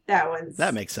tiger.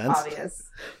 That makes sense. Obvious.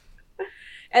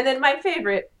 And then my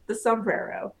favorite, the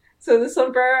sombrero. So the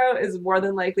sombrero is more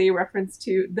than likely a reference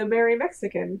to the Merry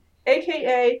Mexican,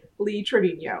 a.k.a. Lee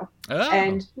Trevino. Oh.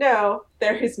 And no,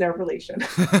 there is no relation.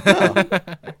 Oh.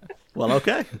 Well,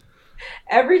 okay.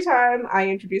 Every time I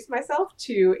introduce myself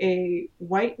to a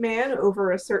white man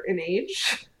over a certain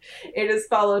age, it is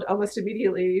followed almost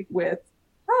immediately with,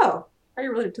 oh, are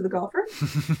you related to the golfer?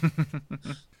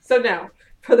 So no,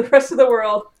 for the rest of the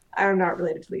world, I am not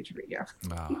related to Lee Trevino.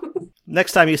 Wow.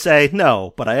 Next time you say,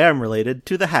 no, but I am related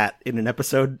to the hat in an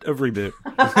episode of Reboot.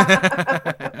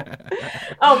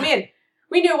 Oh man,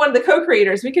 we knew one of the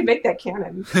co-creators. We could make that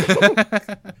canon.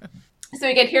 So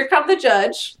we get Here Come the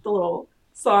Judge, the little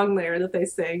song there that they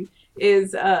sing,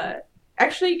 is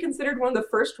actually considered one of the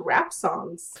first rap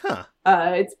songs. Huh.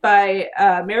 It's by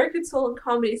American soul and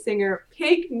comedy singer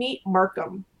Pig Meat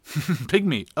Markham. Pig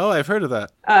meat. Oh, I've heard of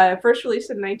that. First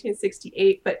released in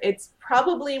 1968, but it's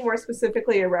probably more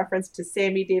specifically a reference to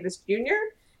Sammy Davis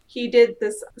Jr. He did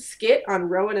this skit on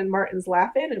Rowan and Martin's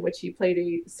Laugh-In, in which he played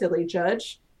a silly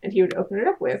judge, and he would open it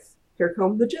up with, "Here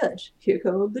come the judge, here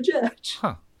come the judge."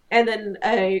 Huh. And then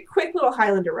a quick little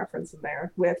Highlander reference in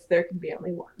there with "There Can Be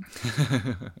Only One."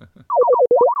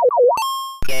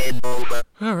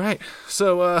 All right.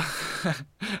 So,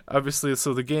 obviously,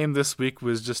 the game this week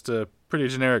was just a pretty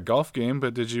generic golf game,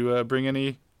 but did you bring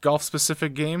any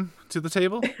golf-specific game to the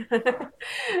table?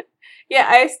 Yeah,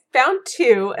 I found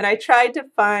two, and I tried to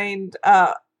find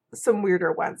some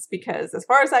weirder ones, because as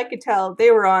far as I could tell, they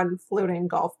were on floating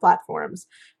golf platforms,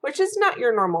 which is not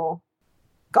your normal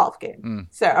golf game. Mm.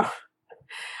 So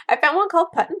I found one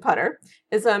called Putt and Putter.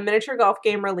 It's a miniature golf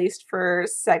game released for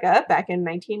Sega back in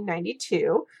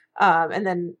 1992, and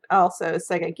then also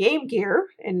Sega Game Gear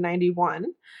in 91.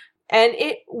 And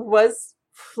it was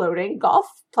floating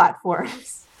golf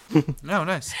platforms. Oh,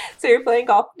 nice. So you're playing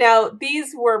golf. Now,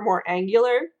 these were more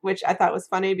angular, which I thought was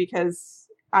funny because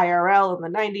IRL in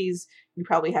the 90s, you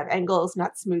probably have angles,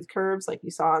 not smooth curves like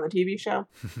you saw on the TV show.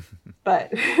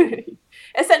 But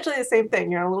essentially the same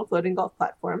thing. You're on a little floating golf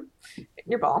platform, hitting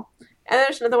your ball. And then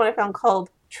there's another one I found called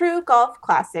True Golf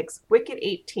Classics Wicked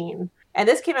 18. And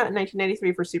this came out in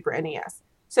 1993 for Super NES.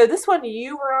 So this one,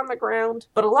 you were on the ground,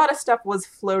 but a lot of stuff was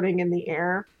floating in the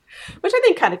air, which I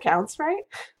think kind of counts, right?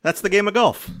 That's the game of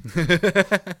golf.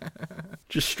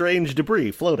 Just strange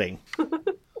debris floating.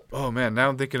 Oh man, now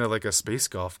I'm thinking of like a space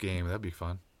golf game. That'd be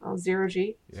fun. Oh, Zero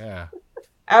G. Yeah.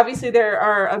 Obviously, there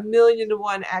are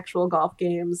 1,000,001 actual golf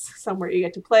games. Some where you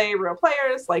get to play real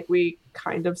players, like we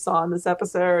kind of saw in this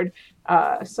episode.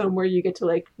 Some where you get to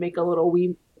like make a little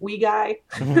wee guy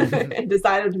and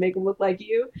decide him to make him look like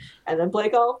you, and then play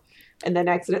golf, and then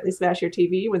accidentally smash your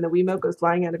TV when the Wiimote goes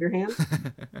flying out of your hand.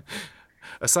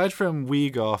 Aside from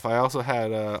Wii Golf, I also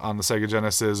had on the Sega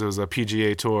Genesis, it was a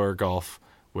PGA Tour Golf,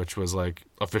 which was like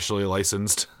officially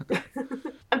licensed.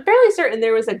 I'm fairly certain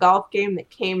there was a golf game that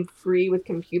came free with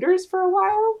computers for a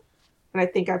while, and I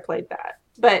think I played that.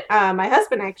 But my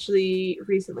husband actually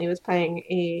recently was playing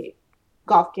a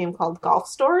golf game called Golf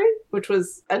Story, which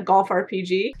was a golf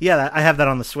RPG. Yeah, I have that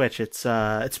on the Switch. It's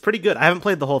pretty good. I haven't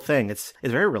played the whole thing. It's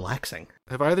very relaxing.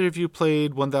 Have either of you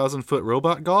played 1,000 Foot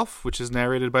Robot Golf, which is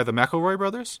narrated by the McElroy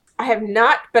brothers? I have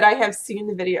not, but I have seen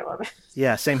the video of it.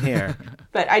 Yeah, same here.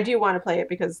 But I do want to play it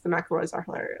because the McElroys are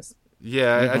hilarious.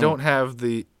 Yeah, I don't have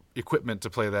the equipment to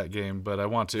play that game, but I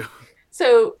want to.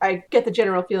 So I get the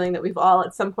general feeling that we've all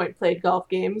at some point played golf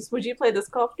games. Would you play this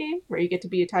golf game where you get to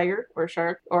be a tiger or a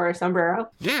shark or a sombrero?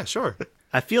 Yeah, sure.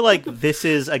 I feel like this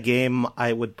is a game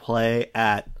I would play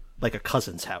at like a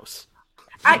cousin's house.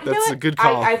 That's a good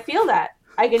call. I feel that.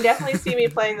 I can definitely see me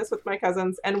playing this with my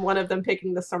cousins and one of them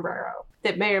picking the sombrero.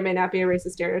 That may or may not be a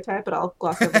racist stereotype, but I'll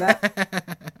gloss over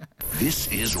that.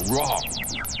 This is wrong.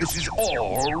 This is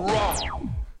all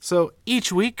wrong. So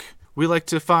each week, we like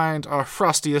to find our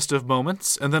frostiest of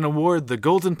moments and then award the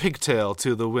golden pigtail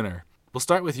to the winner. We'll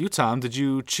start with you, Tom. Did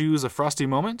you choose a frosty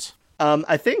moment?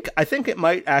 I think it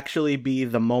might actually be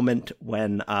the moment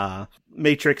when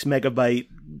Matrix Megabyte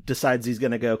decides he's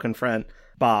going to go confront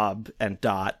Bob and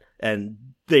Dot, and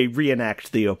they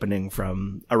reenact the opening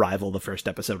from Arrival, the first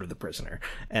episode of The Prisoner.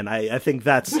 And I think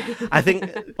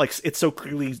like it's so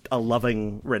clearly a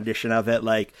loving rendition of it.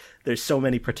 Like there's so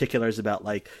many particulars about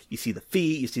like you see the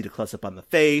feet, you see the close up on the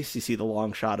face, you see the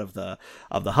long shot of the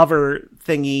hover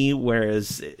thingy,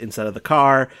 whereas instead of the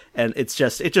car, and it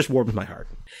just warms my heart.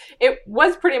 It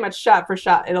was pretty much shot for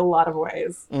shot in a lot of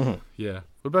ways. Mm-hmm. Yeah.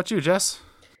 What about you, Jess?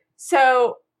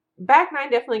 So Back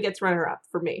Nine definitely gets runner up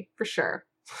for me, for sure.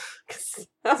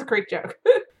 That was a great joke.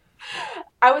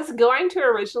 I was going to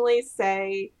originally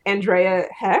say Andrea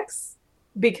Hex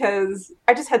because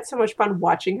I just had so much fun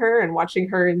watching her and watching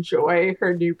her enjoy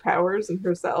her new powers and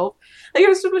herself. Like it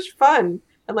was so much fun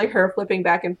and like her flipping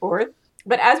back and forth.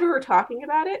 But as we were talking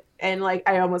about it and like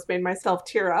I almost made myself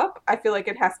tear up, I feel like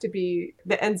it has to be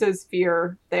the Enzo's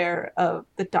fear there of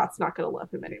the Dot's not going to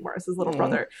love him anymore as his little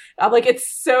brother. I'm like, it's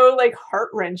so like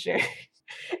heart-wrenching.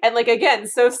 And like again,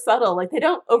 so subtle. Like they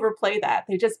don't overplay that.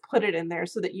 They just put it in there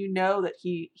so that you know that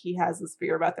he has this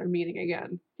fear about their meeting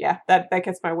again. Yeah, that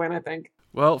gets my win, I think.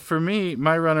 Well, for me,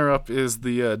 my runner-up is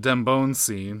the Dem Bones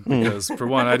scene because, for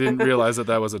one, I didn't realize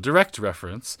that was a direct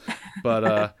reference.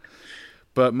 But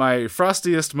my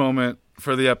frostiest moment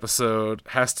for the episode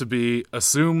has to be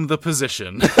assume the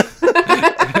position.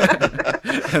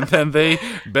 And then they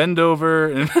bend over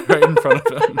right in front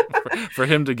of him for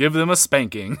him to give them a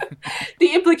spanking.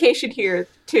 The implication here,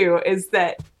 too, is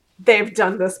that they've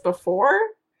done this before.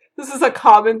 This is a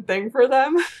common thing for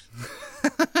them.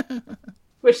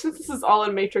 Which, since this is all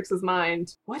in Matrix's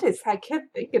mind, what is that kid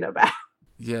thinking about?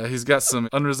 Yeah, he's got some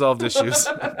unresolved issues.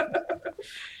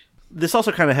 This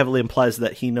also kind of heavily implies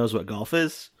that he knows what golf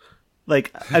is.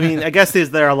 Like, I mean, I guess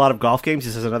there are a lot of golf games.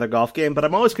 This is another golf game, but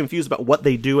I'm always confused about what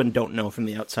they do and don't know from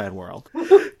the outside world.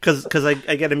 Because I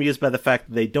get amused by the fact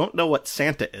that they don't know what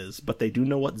Santa is, but they do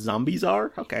know what zombies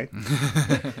are? Okay.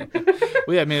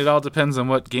 Well, yeah, I mean, it all depends on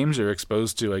what games you're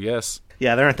exposed to, I guess.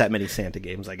 Yeah, there aren't that many Santa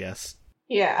games, I guess.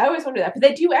 Yeah, I always wonder that. But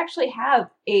they do actually have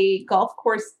a golf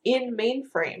course in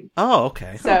Mainframe. Oh,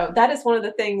 okay. So that is one of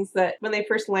the things that when they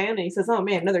first land and he says, oh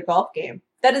man, another golf game.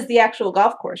 That is the actual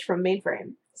golf course from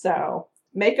Mainframe. So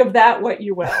make of that what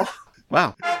you will.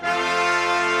 Wow.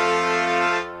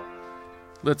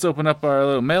 Let's open up our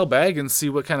little mailbag and see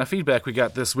what kind of feedback we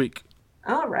got this week.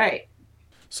 All right.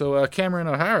 So Cameron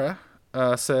O'Hara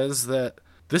says that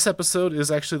this episode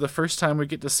is actually the first time we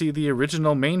get to see the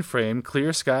original Mainframe,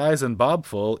 Clear Skies, and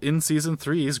Bobful in Season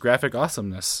 3's graphic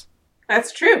awesomeness.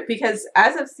 That's true, because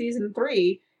as of Season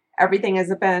 3, everything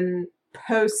has been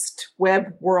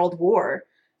post-Web World War.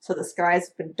 So the skies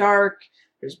have been dark,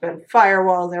 there's been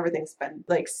firewalls, everything's been,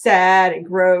 like, sad and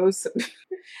gross.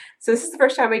 So this is the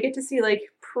first time we get to see, like,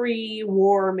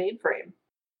 pre-war mainframe.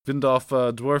 Vindolf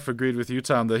Dwarf agreed with you,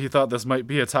 Tom, that he thought this might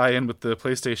be a tie-in with the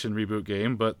PlayStation reboot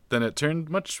game, but then it turned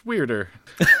much weirder.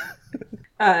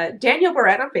 Daniel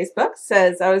Barrett on Facebook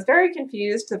says, I was very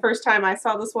confused the first time I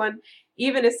saw this one,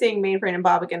 even if seeing Mainframe and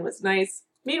Bob again was nice.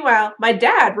 Meanwhile, my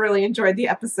dad really enjoyed the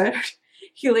episode.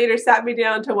 He later sat me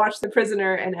down to watch The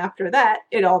Prisoner, and after that,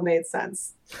 it all made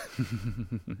sense.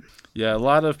 Yeah, a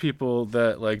lot of people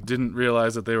that didn't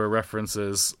realize that they were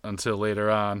references until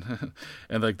later on,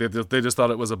 and they just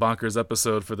thought it was a bonkers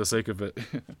episode for the sake of it.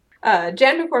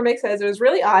 Jan McCormick says it was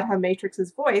really odd how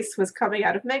Matrix's voice was coming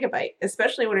out of Megabyte,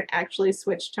 especially when it actually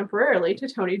switched temporarily to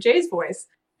Tony J's voice.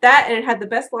 That, and it had the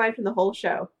best line from the whole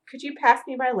show. Could you pass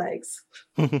me my legs?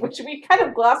 Which we kind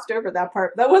of glossed over that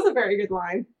part. That was a very good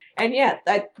line. And yeah,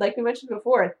 like we mentioned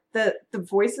before, the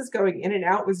voices going in and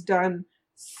out was done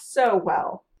so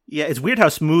well. Yeah, it's weird how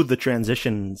smooth the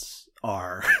transitions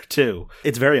are, too.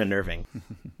 It's very unnerving.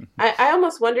 I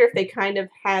almost wonder if they kind of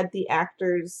had the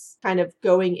actors kind of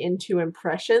going into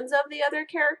impressions of the other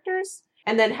characters,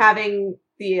 and then having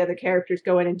the other characters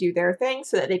go in and do their thing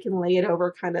so that they can lay it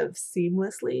over kind of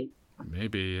seamlessly.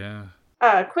 Maybe,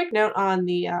 yeah. Quick note on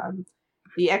the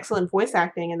excellent voice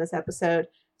acting in this episode.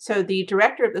 So the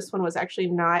director of this one was actually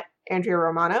not Andrea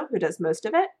Romano, who does most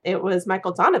of it. It was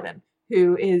Michael Donovan,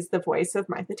 who is the voice of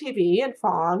Martha TV and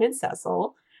Fong and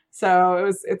Cecil.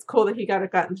 So it's cool that he got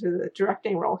into the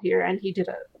directing role here, and he did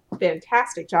a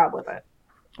fantastic job with it.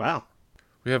 Wow.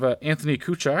 We have Anthony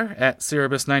Kuchar at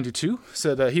Cerebus92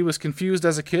 said he was confused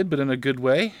as a kid, but in a good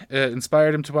way. It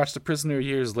inspired him to watch The Prisoner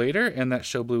years later, and that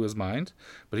show blew his mind.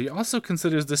 But he also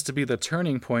considers this to be the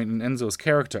turning point in Enzo's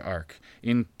character arc.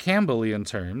 In Campbellian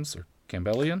terms, or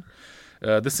Campbellian,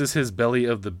 this is his belly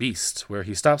of the beast, where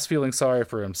he stops feeling sorry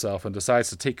for himself and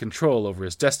decides to take control over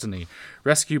his destiny,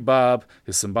 rescue Bob,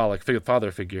 his symbolic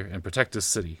father figure, and protect his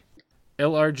city.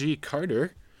 LRG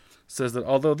Carter says that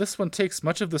although this one takes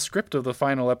much of the script of the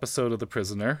final episode of The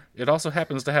Prisoner, it also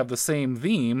happens to have the same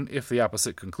theme, if the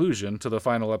opposite conclusion, to the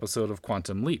final episode of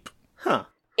Quantum Leap. Huh.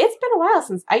 It's been a while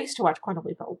since I used to watch Quantum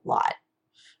Leap a lot.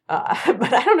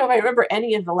 But I don't know if I remember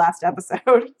any of the last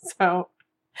episode, so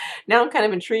now I'm kind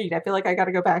of intrigued. I feel like I got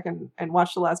to go back and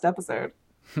watch the last episode.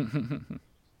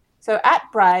 So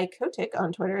at Bry Kotick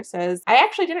on Twitter says, I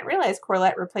actually didn't realize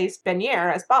Corlett replaced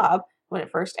Benier as Bob when it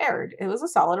first aired. It was a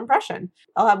solid impression.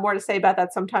 I'll have more to say about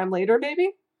that sometime later,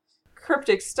 maybe.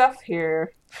 Cryptic stuff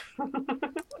here.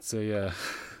 It's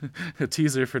a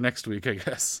teaser for next week, I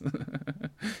guess.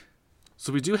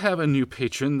 So we do have a new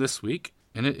patron this week,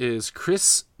 and it is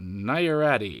Chris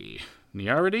Nyarati.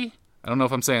 Nyarati? I don't know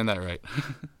if I'm saying that right.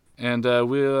 And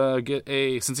we'll get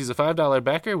since he's a $5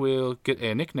 backer, we'll get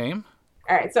a nickname.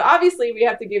 All right, so obviously we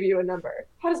have to give you a number.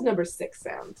 How does number 6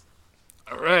 sound?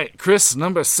 All right, Chris,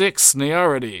 number 6,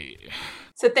 Nyarati.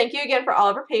 So thank you again for all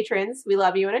of our patrons. We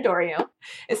love you and adore you,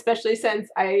 especially since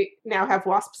I now have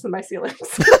wasps in my ceilings.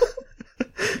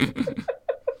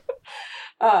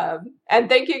 And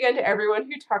thank you again to everyone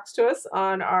who talks to us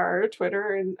on our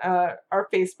Twitter and our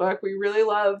Facebook. We really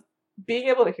love being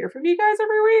able to hear from you guys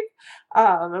every week.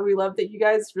 And we love that you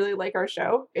guys really like our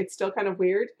show. It's still kind of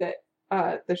weird that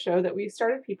the show that we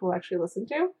started, people actually listen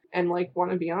to and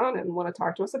want to be on and want to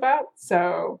talk to us about.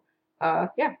 So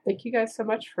yeah, thank you guys so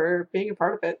much for being a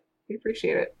part of it. We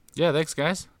appreciate it. Yeah, thanks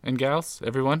guys and gals,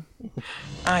 everyone.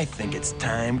 I think it's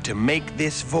time to make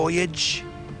this voyage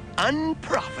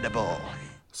unprofitable.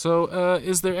 So,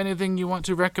 is there anything you want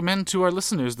to recommend to our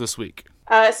listeners this week?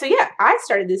 So yeah, I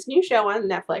started this new show on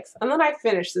Netflix, and then I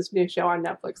finished this new show on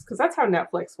Netflix, because that's how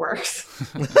Netflix works.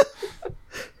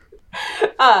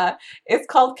 It's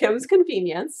called Kim's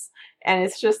Convenience, and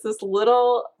it's just this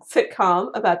little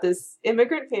sitcom about this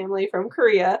immigrant family from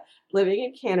Korea living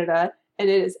in Canada, and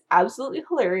it is absolutely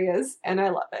hilarious, and I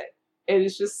love it. It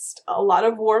is just a lot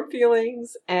of warm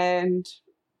feelings and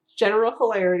general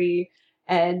hilarity,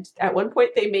 and at one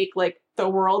point they make the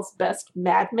world's best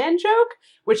Mad Men joke,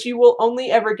 which you will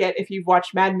only ever get if you've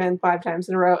watched Mad Men 5 times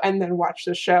in a row and then watch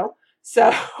the show.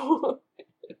 So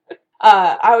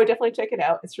I would definitely check it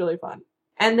out. It's really fun.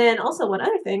 And then also one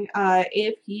other thing,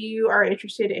 if you are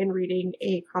interested in reading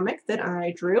a comic that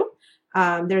I drew,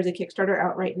 there's a Kickstarter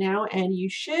out right now, and you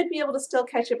should be able to still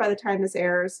catch it by the time this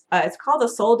airs. It's called The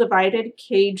Soul Divided,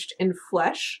 Caged in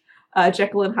Flesh,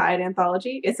 Jekyll and Hyde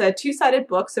anthology. It's a 2-sided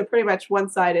book, so pretty much one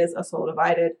side is a soul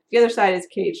divided, the other side is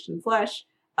caged in flesh,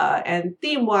 and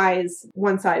theme-wise,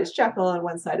 one side is Jekyll and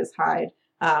one side is Hyde.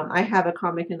 I have a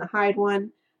comic in the Hyde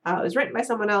one. It was written by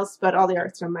someone else, but all the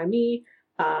art's done by me,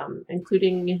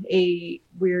 including a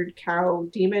weird cow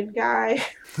demon guy.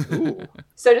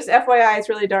 So just FYI, it's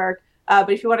really dark. But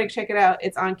if you want to check it out,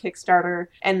 it's on Kickstarter,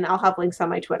 and I'll have links on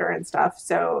my Twitter and stuff.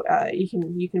 So you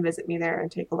can visit me there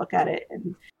and take a look at it,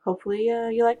 and hopefully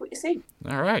you like what you see.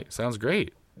 All right, sounds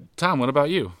great. Tom, what about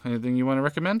you? Anything you want to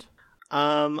recommend?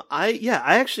 I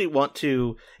actually want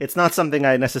to, it's not something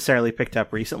I necessarily picked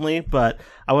up recently, but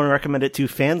I want to recommend it to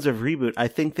fans of Reboot. I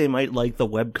think they might like the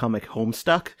webcomic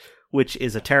Homestuck, which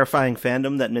is a terrifying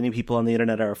fandom that many people on the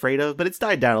internet are afraid of, but it's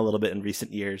died down a little bit in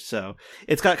recent years. So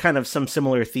it's got kind of some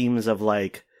similar themes of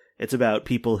like, it's about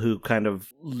people who kind of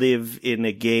live in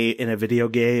a video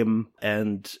game,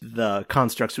 and the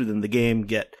constructs within the game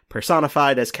get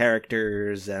personified as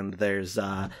characters, and there's,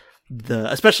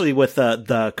 especially with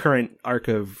the current arc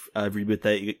of Reboot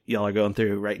that y'all are going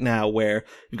through right now, where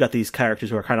you've got these characters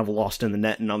who are kind of lost in the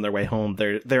net and on their way home.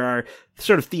 There are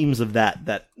sort of themes of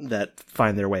that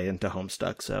find their way into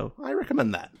Homestuck, so I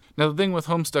recommend that. Now, the thing with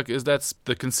Homestuck is that's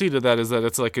the conceit of that is that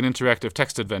it's like an interactive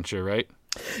text adventure, right?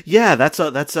 Yeah, that's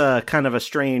a kind of a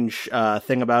strange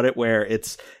thing about it, where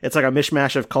it's like a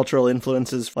mishmash of cultural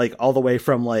influences, like all the way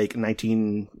from like late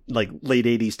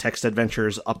 80s text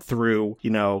adventures up through,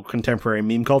 contemporary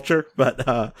meme culture.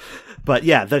 But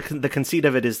yeah, the conceit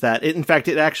of it is that in fact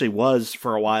it actually was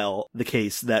for a while the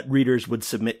case that readers would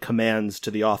submit commands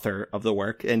to the author of the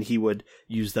work, and he would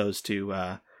use those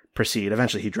to proceed.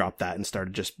 Eventually he dropped that and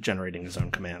started just generating his own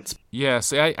commands. Yeah,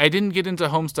 see, I didn't get into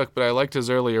Homestuck, but I liked his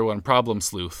earlier one, Problem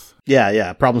Sleuth.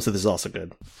 Yeah, Problem Sleuth is also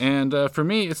good. And for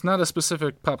me, it's not a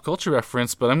specific pop culture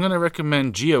reference, but I'm going to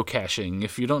recommend geocaching.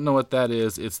 If you don't know what that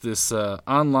is, it's this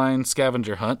online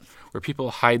scavenger hunt where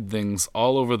people hide things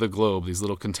all over the globe, these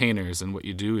little containers, and what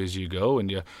you do is you go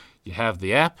and you have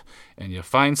the app, and you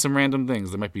find some random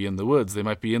things. They might be in the woods, they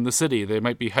might be in the city, they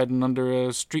might be hiding under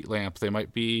a street lamp, they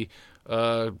might be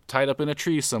tied up in a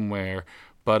tree somewhere,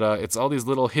 but it's all these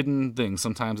little hidden things.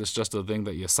 Sometimes it's just a thing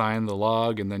that you sign the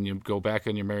log and then you go back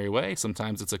on your merry way.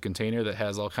 Sometimes it's a container that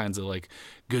has all kinds of like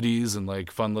goodies and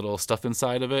like fun little stuff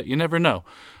inside of it. You never know.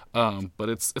 But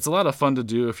it's a lot of fun to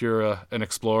do if you're an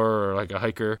explorer or like a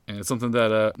hiker, and it's something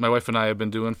that my wife and I have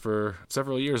been doing for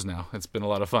several years now. It's been a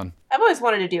lot of fun. I've always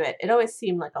wanted to do it. It always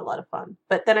seemed like a lot of fun,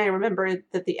 but then I remember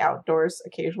that the outdoors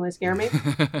occasionally scare me.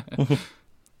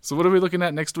 So what are we looking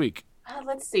at next week?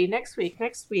 Let's see. Next week.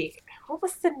 What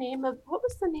was the name of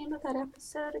that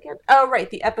episode again? Oh, right,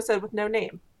 the episode with no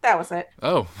name. That was it.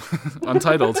 Oh,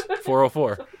 Untitled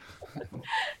 404.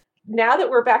 Now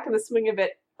that we're back in the swing of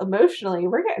it emotionally,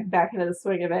 we're getting back into the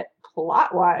swing of it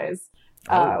plot-wise.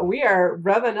 We are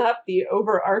revving up the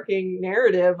overarching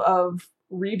narrative of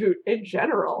Reboot in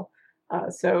general.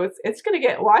 So it's going to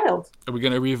get wild. Are we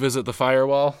going to revisit the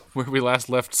firewall where we last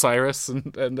left Cyrus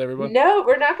and everyone? No,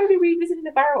 we're not going to be revisiting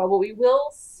the firewall, but we will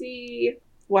see,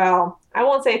 well, I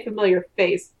won't say a familiar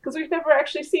face, because we've never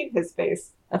actually seen his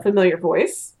face. A familiar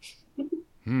voice.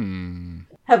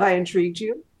 Have I intrigued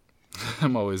you?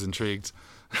 I'm always intrigued.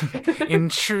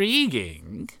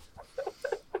 Intriguing.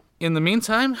 In the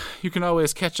meantime, you can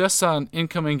always catch us on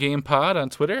Incoming Game Pod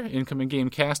on Twitter, Incoming Game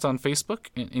Cast on Facebook,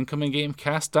 and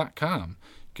IncomingGameCast.com.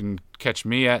 You can catch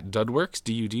me at Dudworks,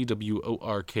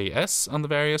 DUDWORKS, on the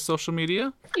various social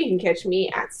media. You can catch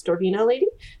me at Storvino Lady.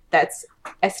 That's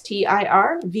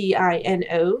STIRVINO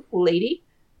Lady.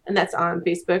 And that's on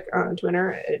Facebook, on Twitter,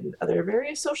 and other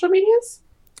various social medias.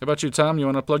 How about you, Tom? You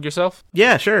want to plug yourself?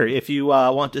 Yeah, sure. If you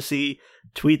want to see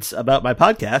tweets about my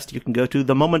podcast, you can go to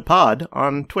The Moment Pod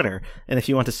on Twitter. And if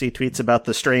you want to see tweets about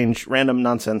the strange, random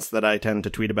nonsense that I tend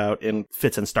to tweet about in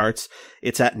fits and starts,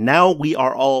 it's at Now We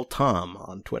Are All Tom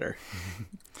on Twitter.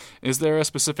 Is there a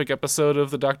specific episode of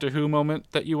the Doctor Who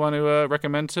moment that you want to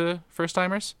recommend to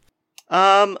first-timers?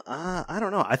 I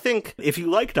don't know. I think if you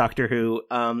like Doctor Who,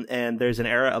 and there's an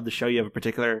era of the show you have a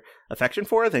particular affection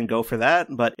for, then go for that.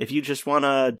 But if you just want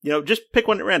to, just pick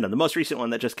one at random. The most recent one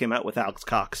that just came out with Alex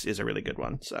Cox is a really good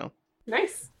one. So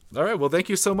nice. All right. Well, thank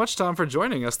you so much, Tom, for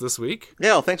joining us this week.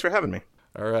 Yeah. Well, thanks for having me.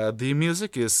 Our the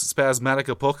music is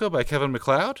Spasmatica Polka by Kevin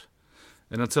MacLeod.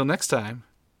 And until next time,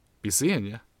 be seeing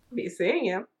you. Be seeing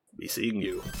you. Be seeing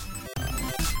you.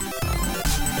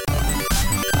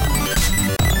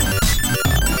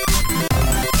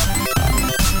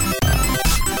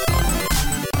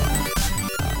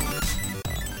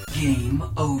 Game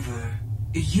over.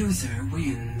 User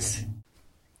wins.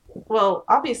 Well,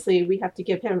 obviously, we have to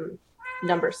give him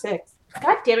number 6.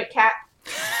 God damn it, Cat.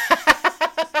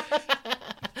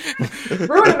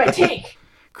 Ruining my take.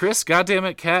 Chris,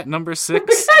 goddammit, Cat, number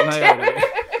 6.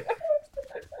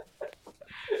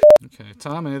 Okay,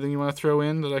 Tom, anything you want to throw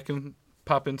in that I can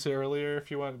pop into earlier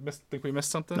if you think we missed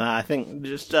something? I think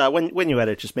just when you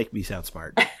edit, just make me sound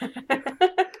smart.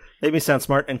 Make me sound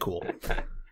smart and cool.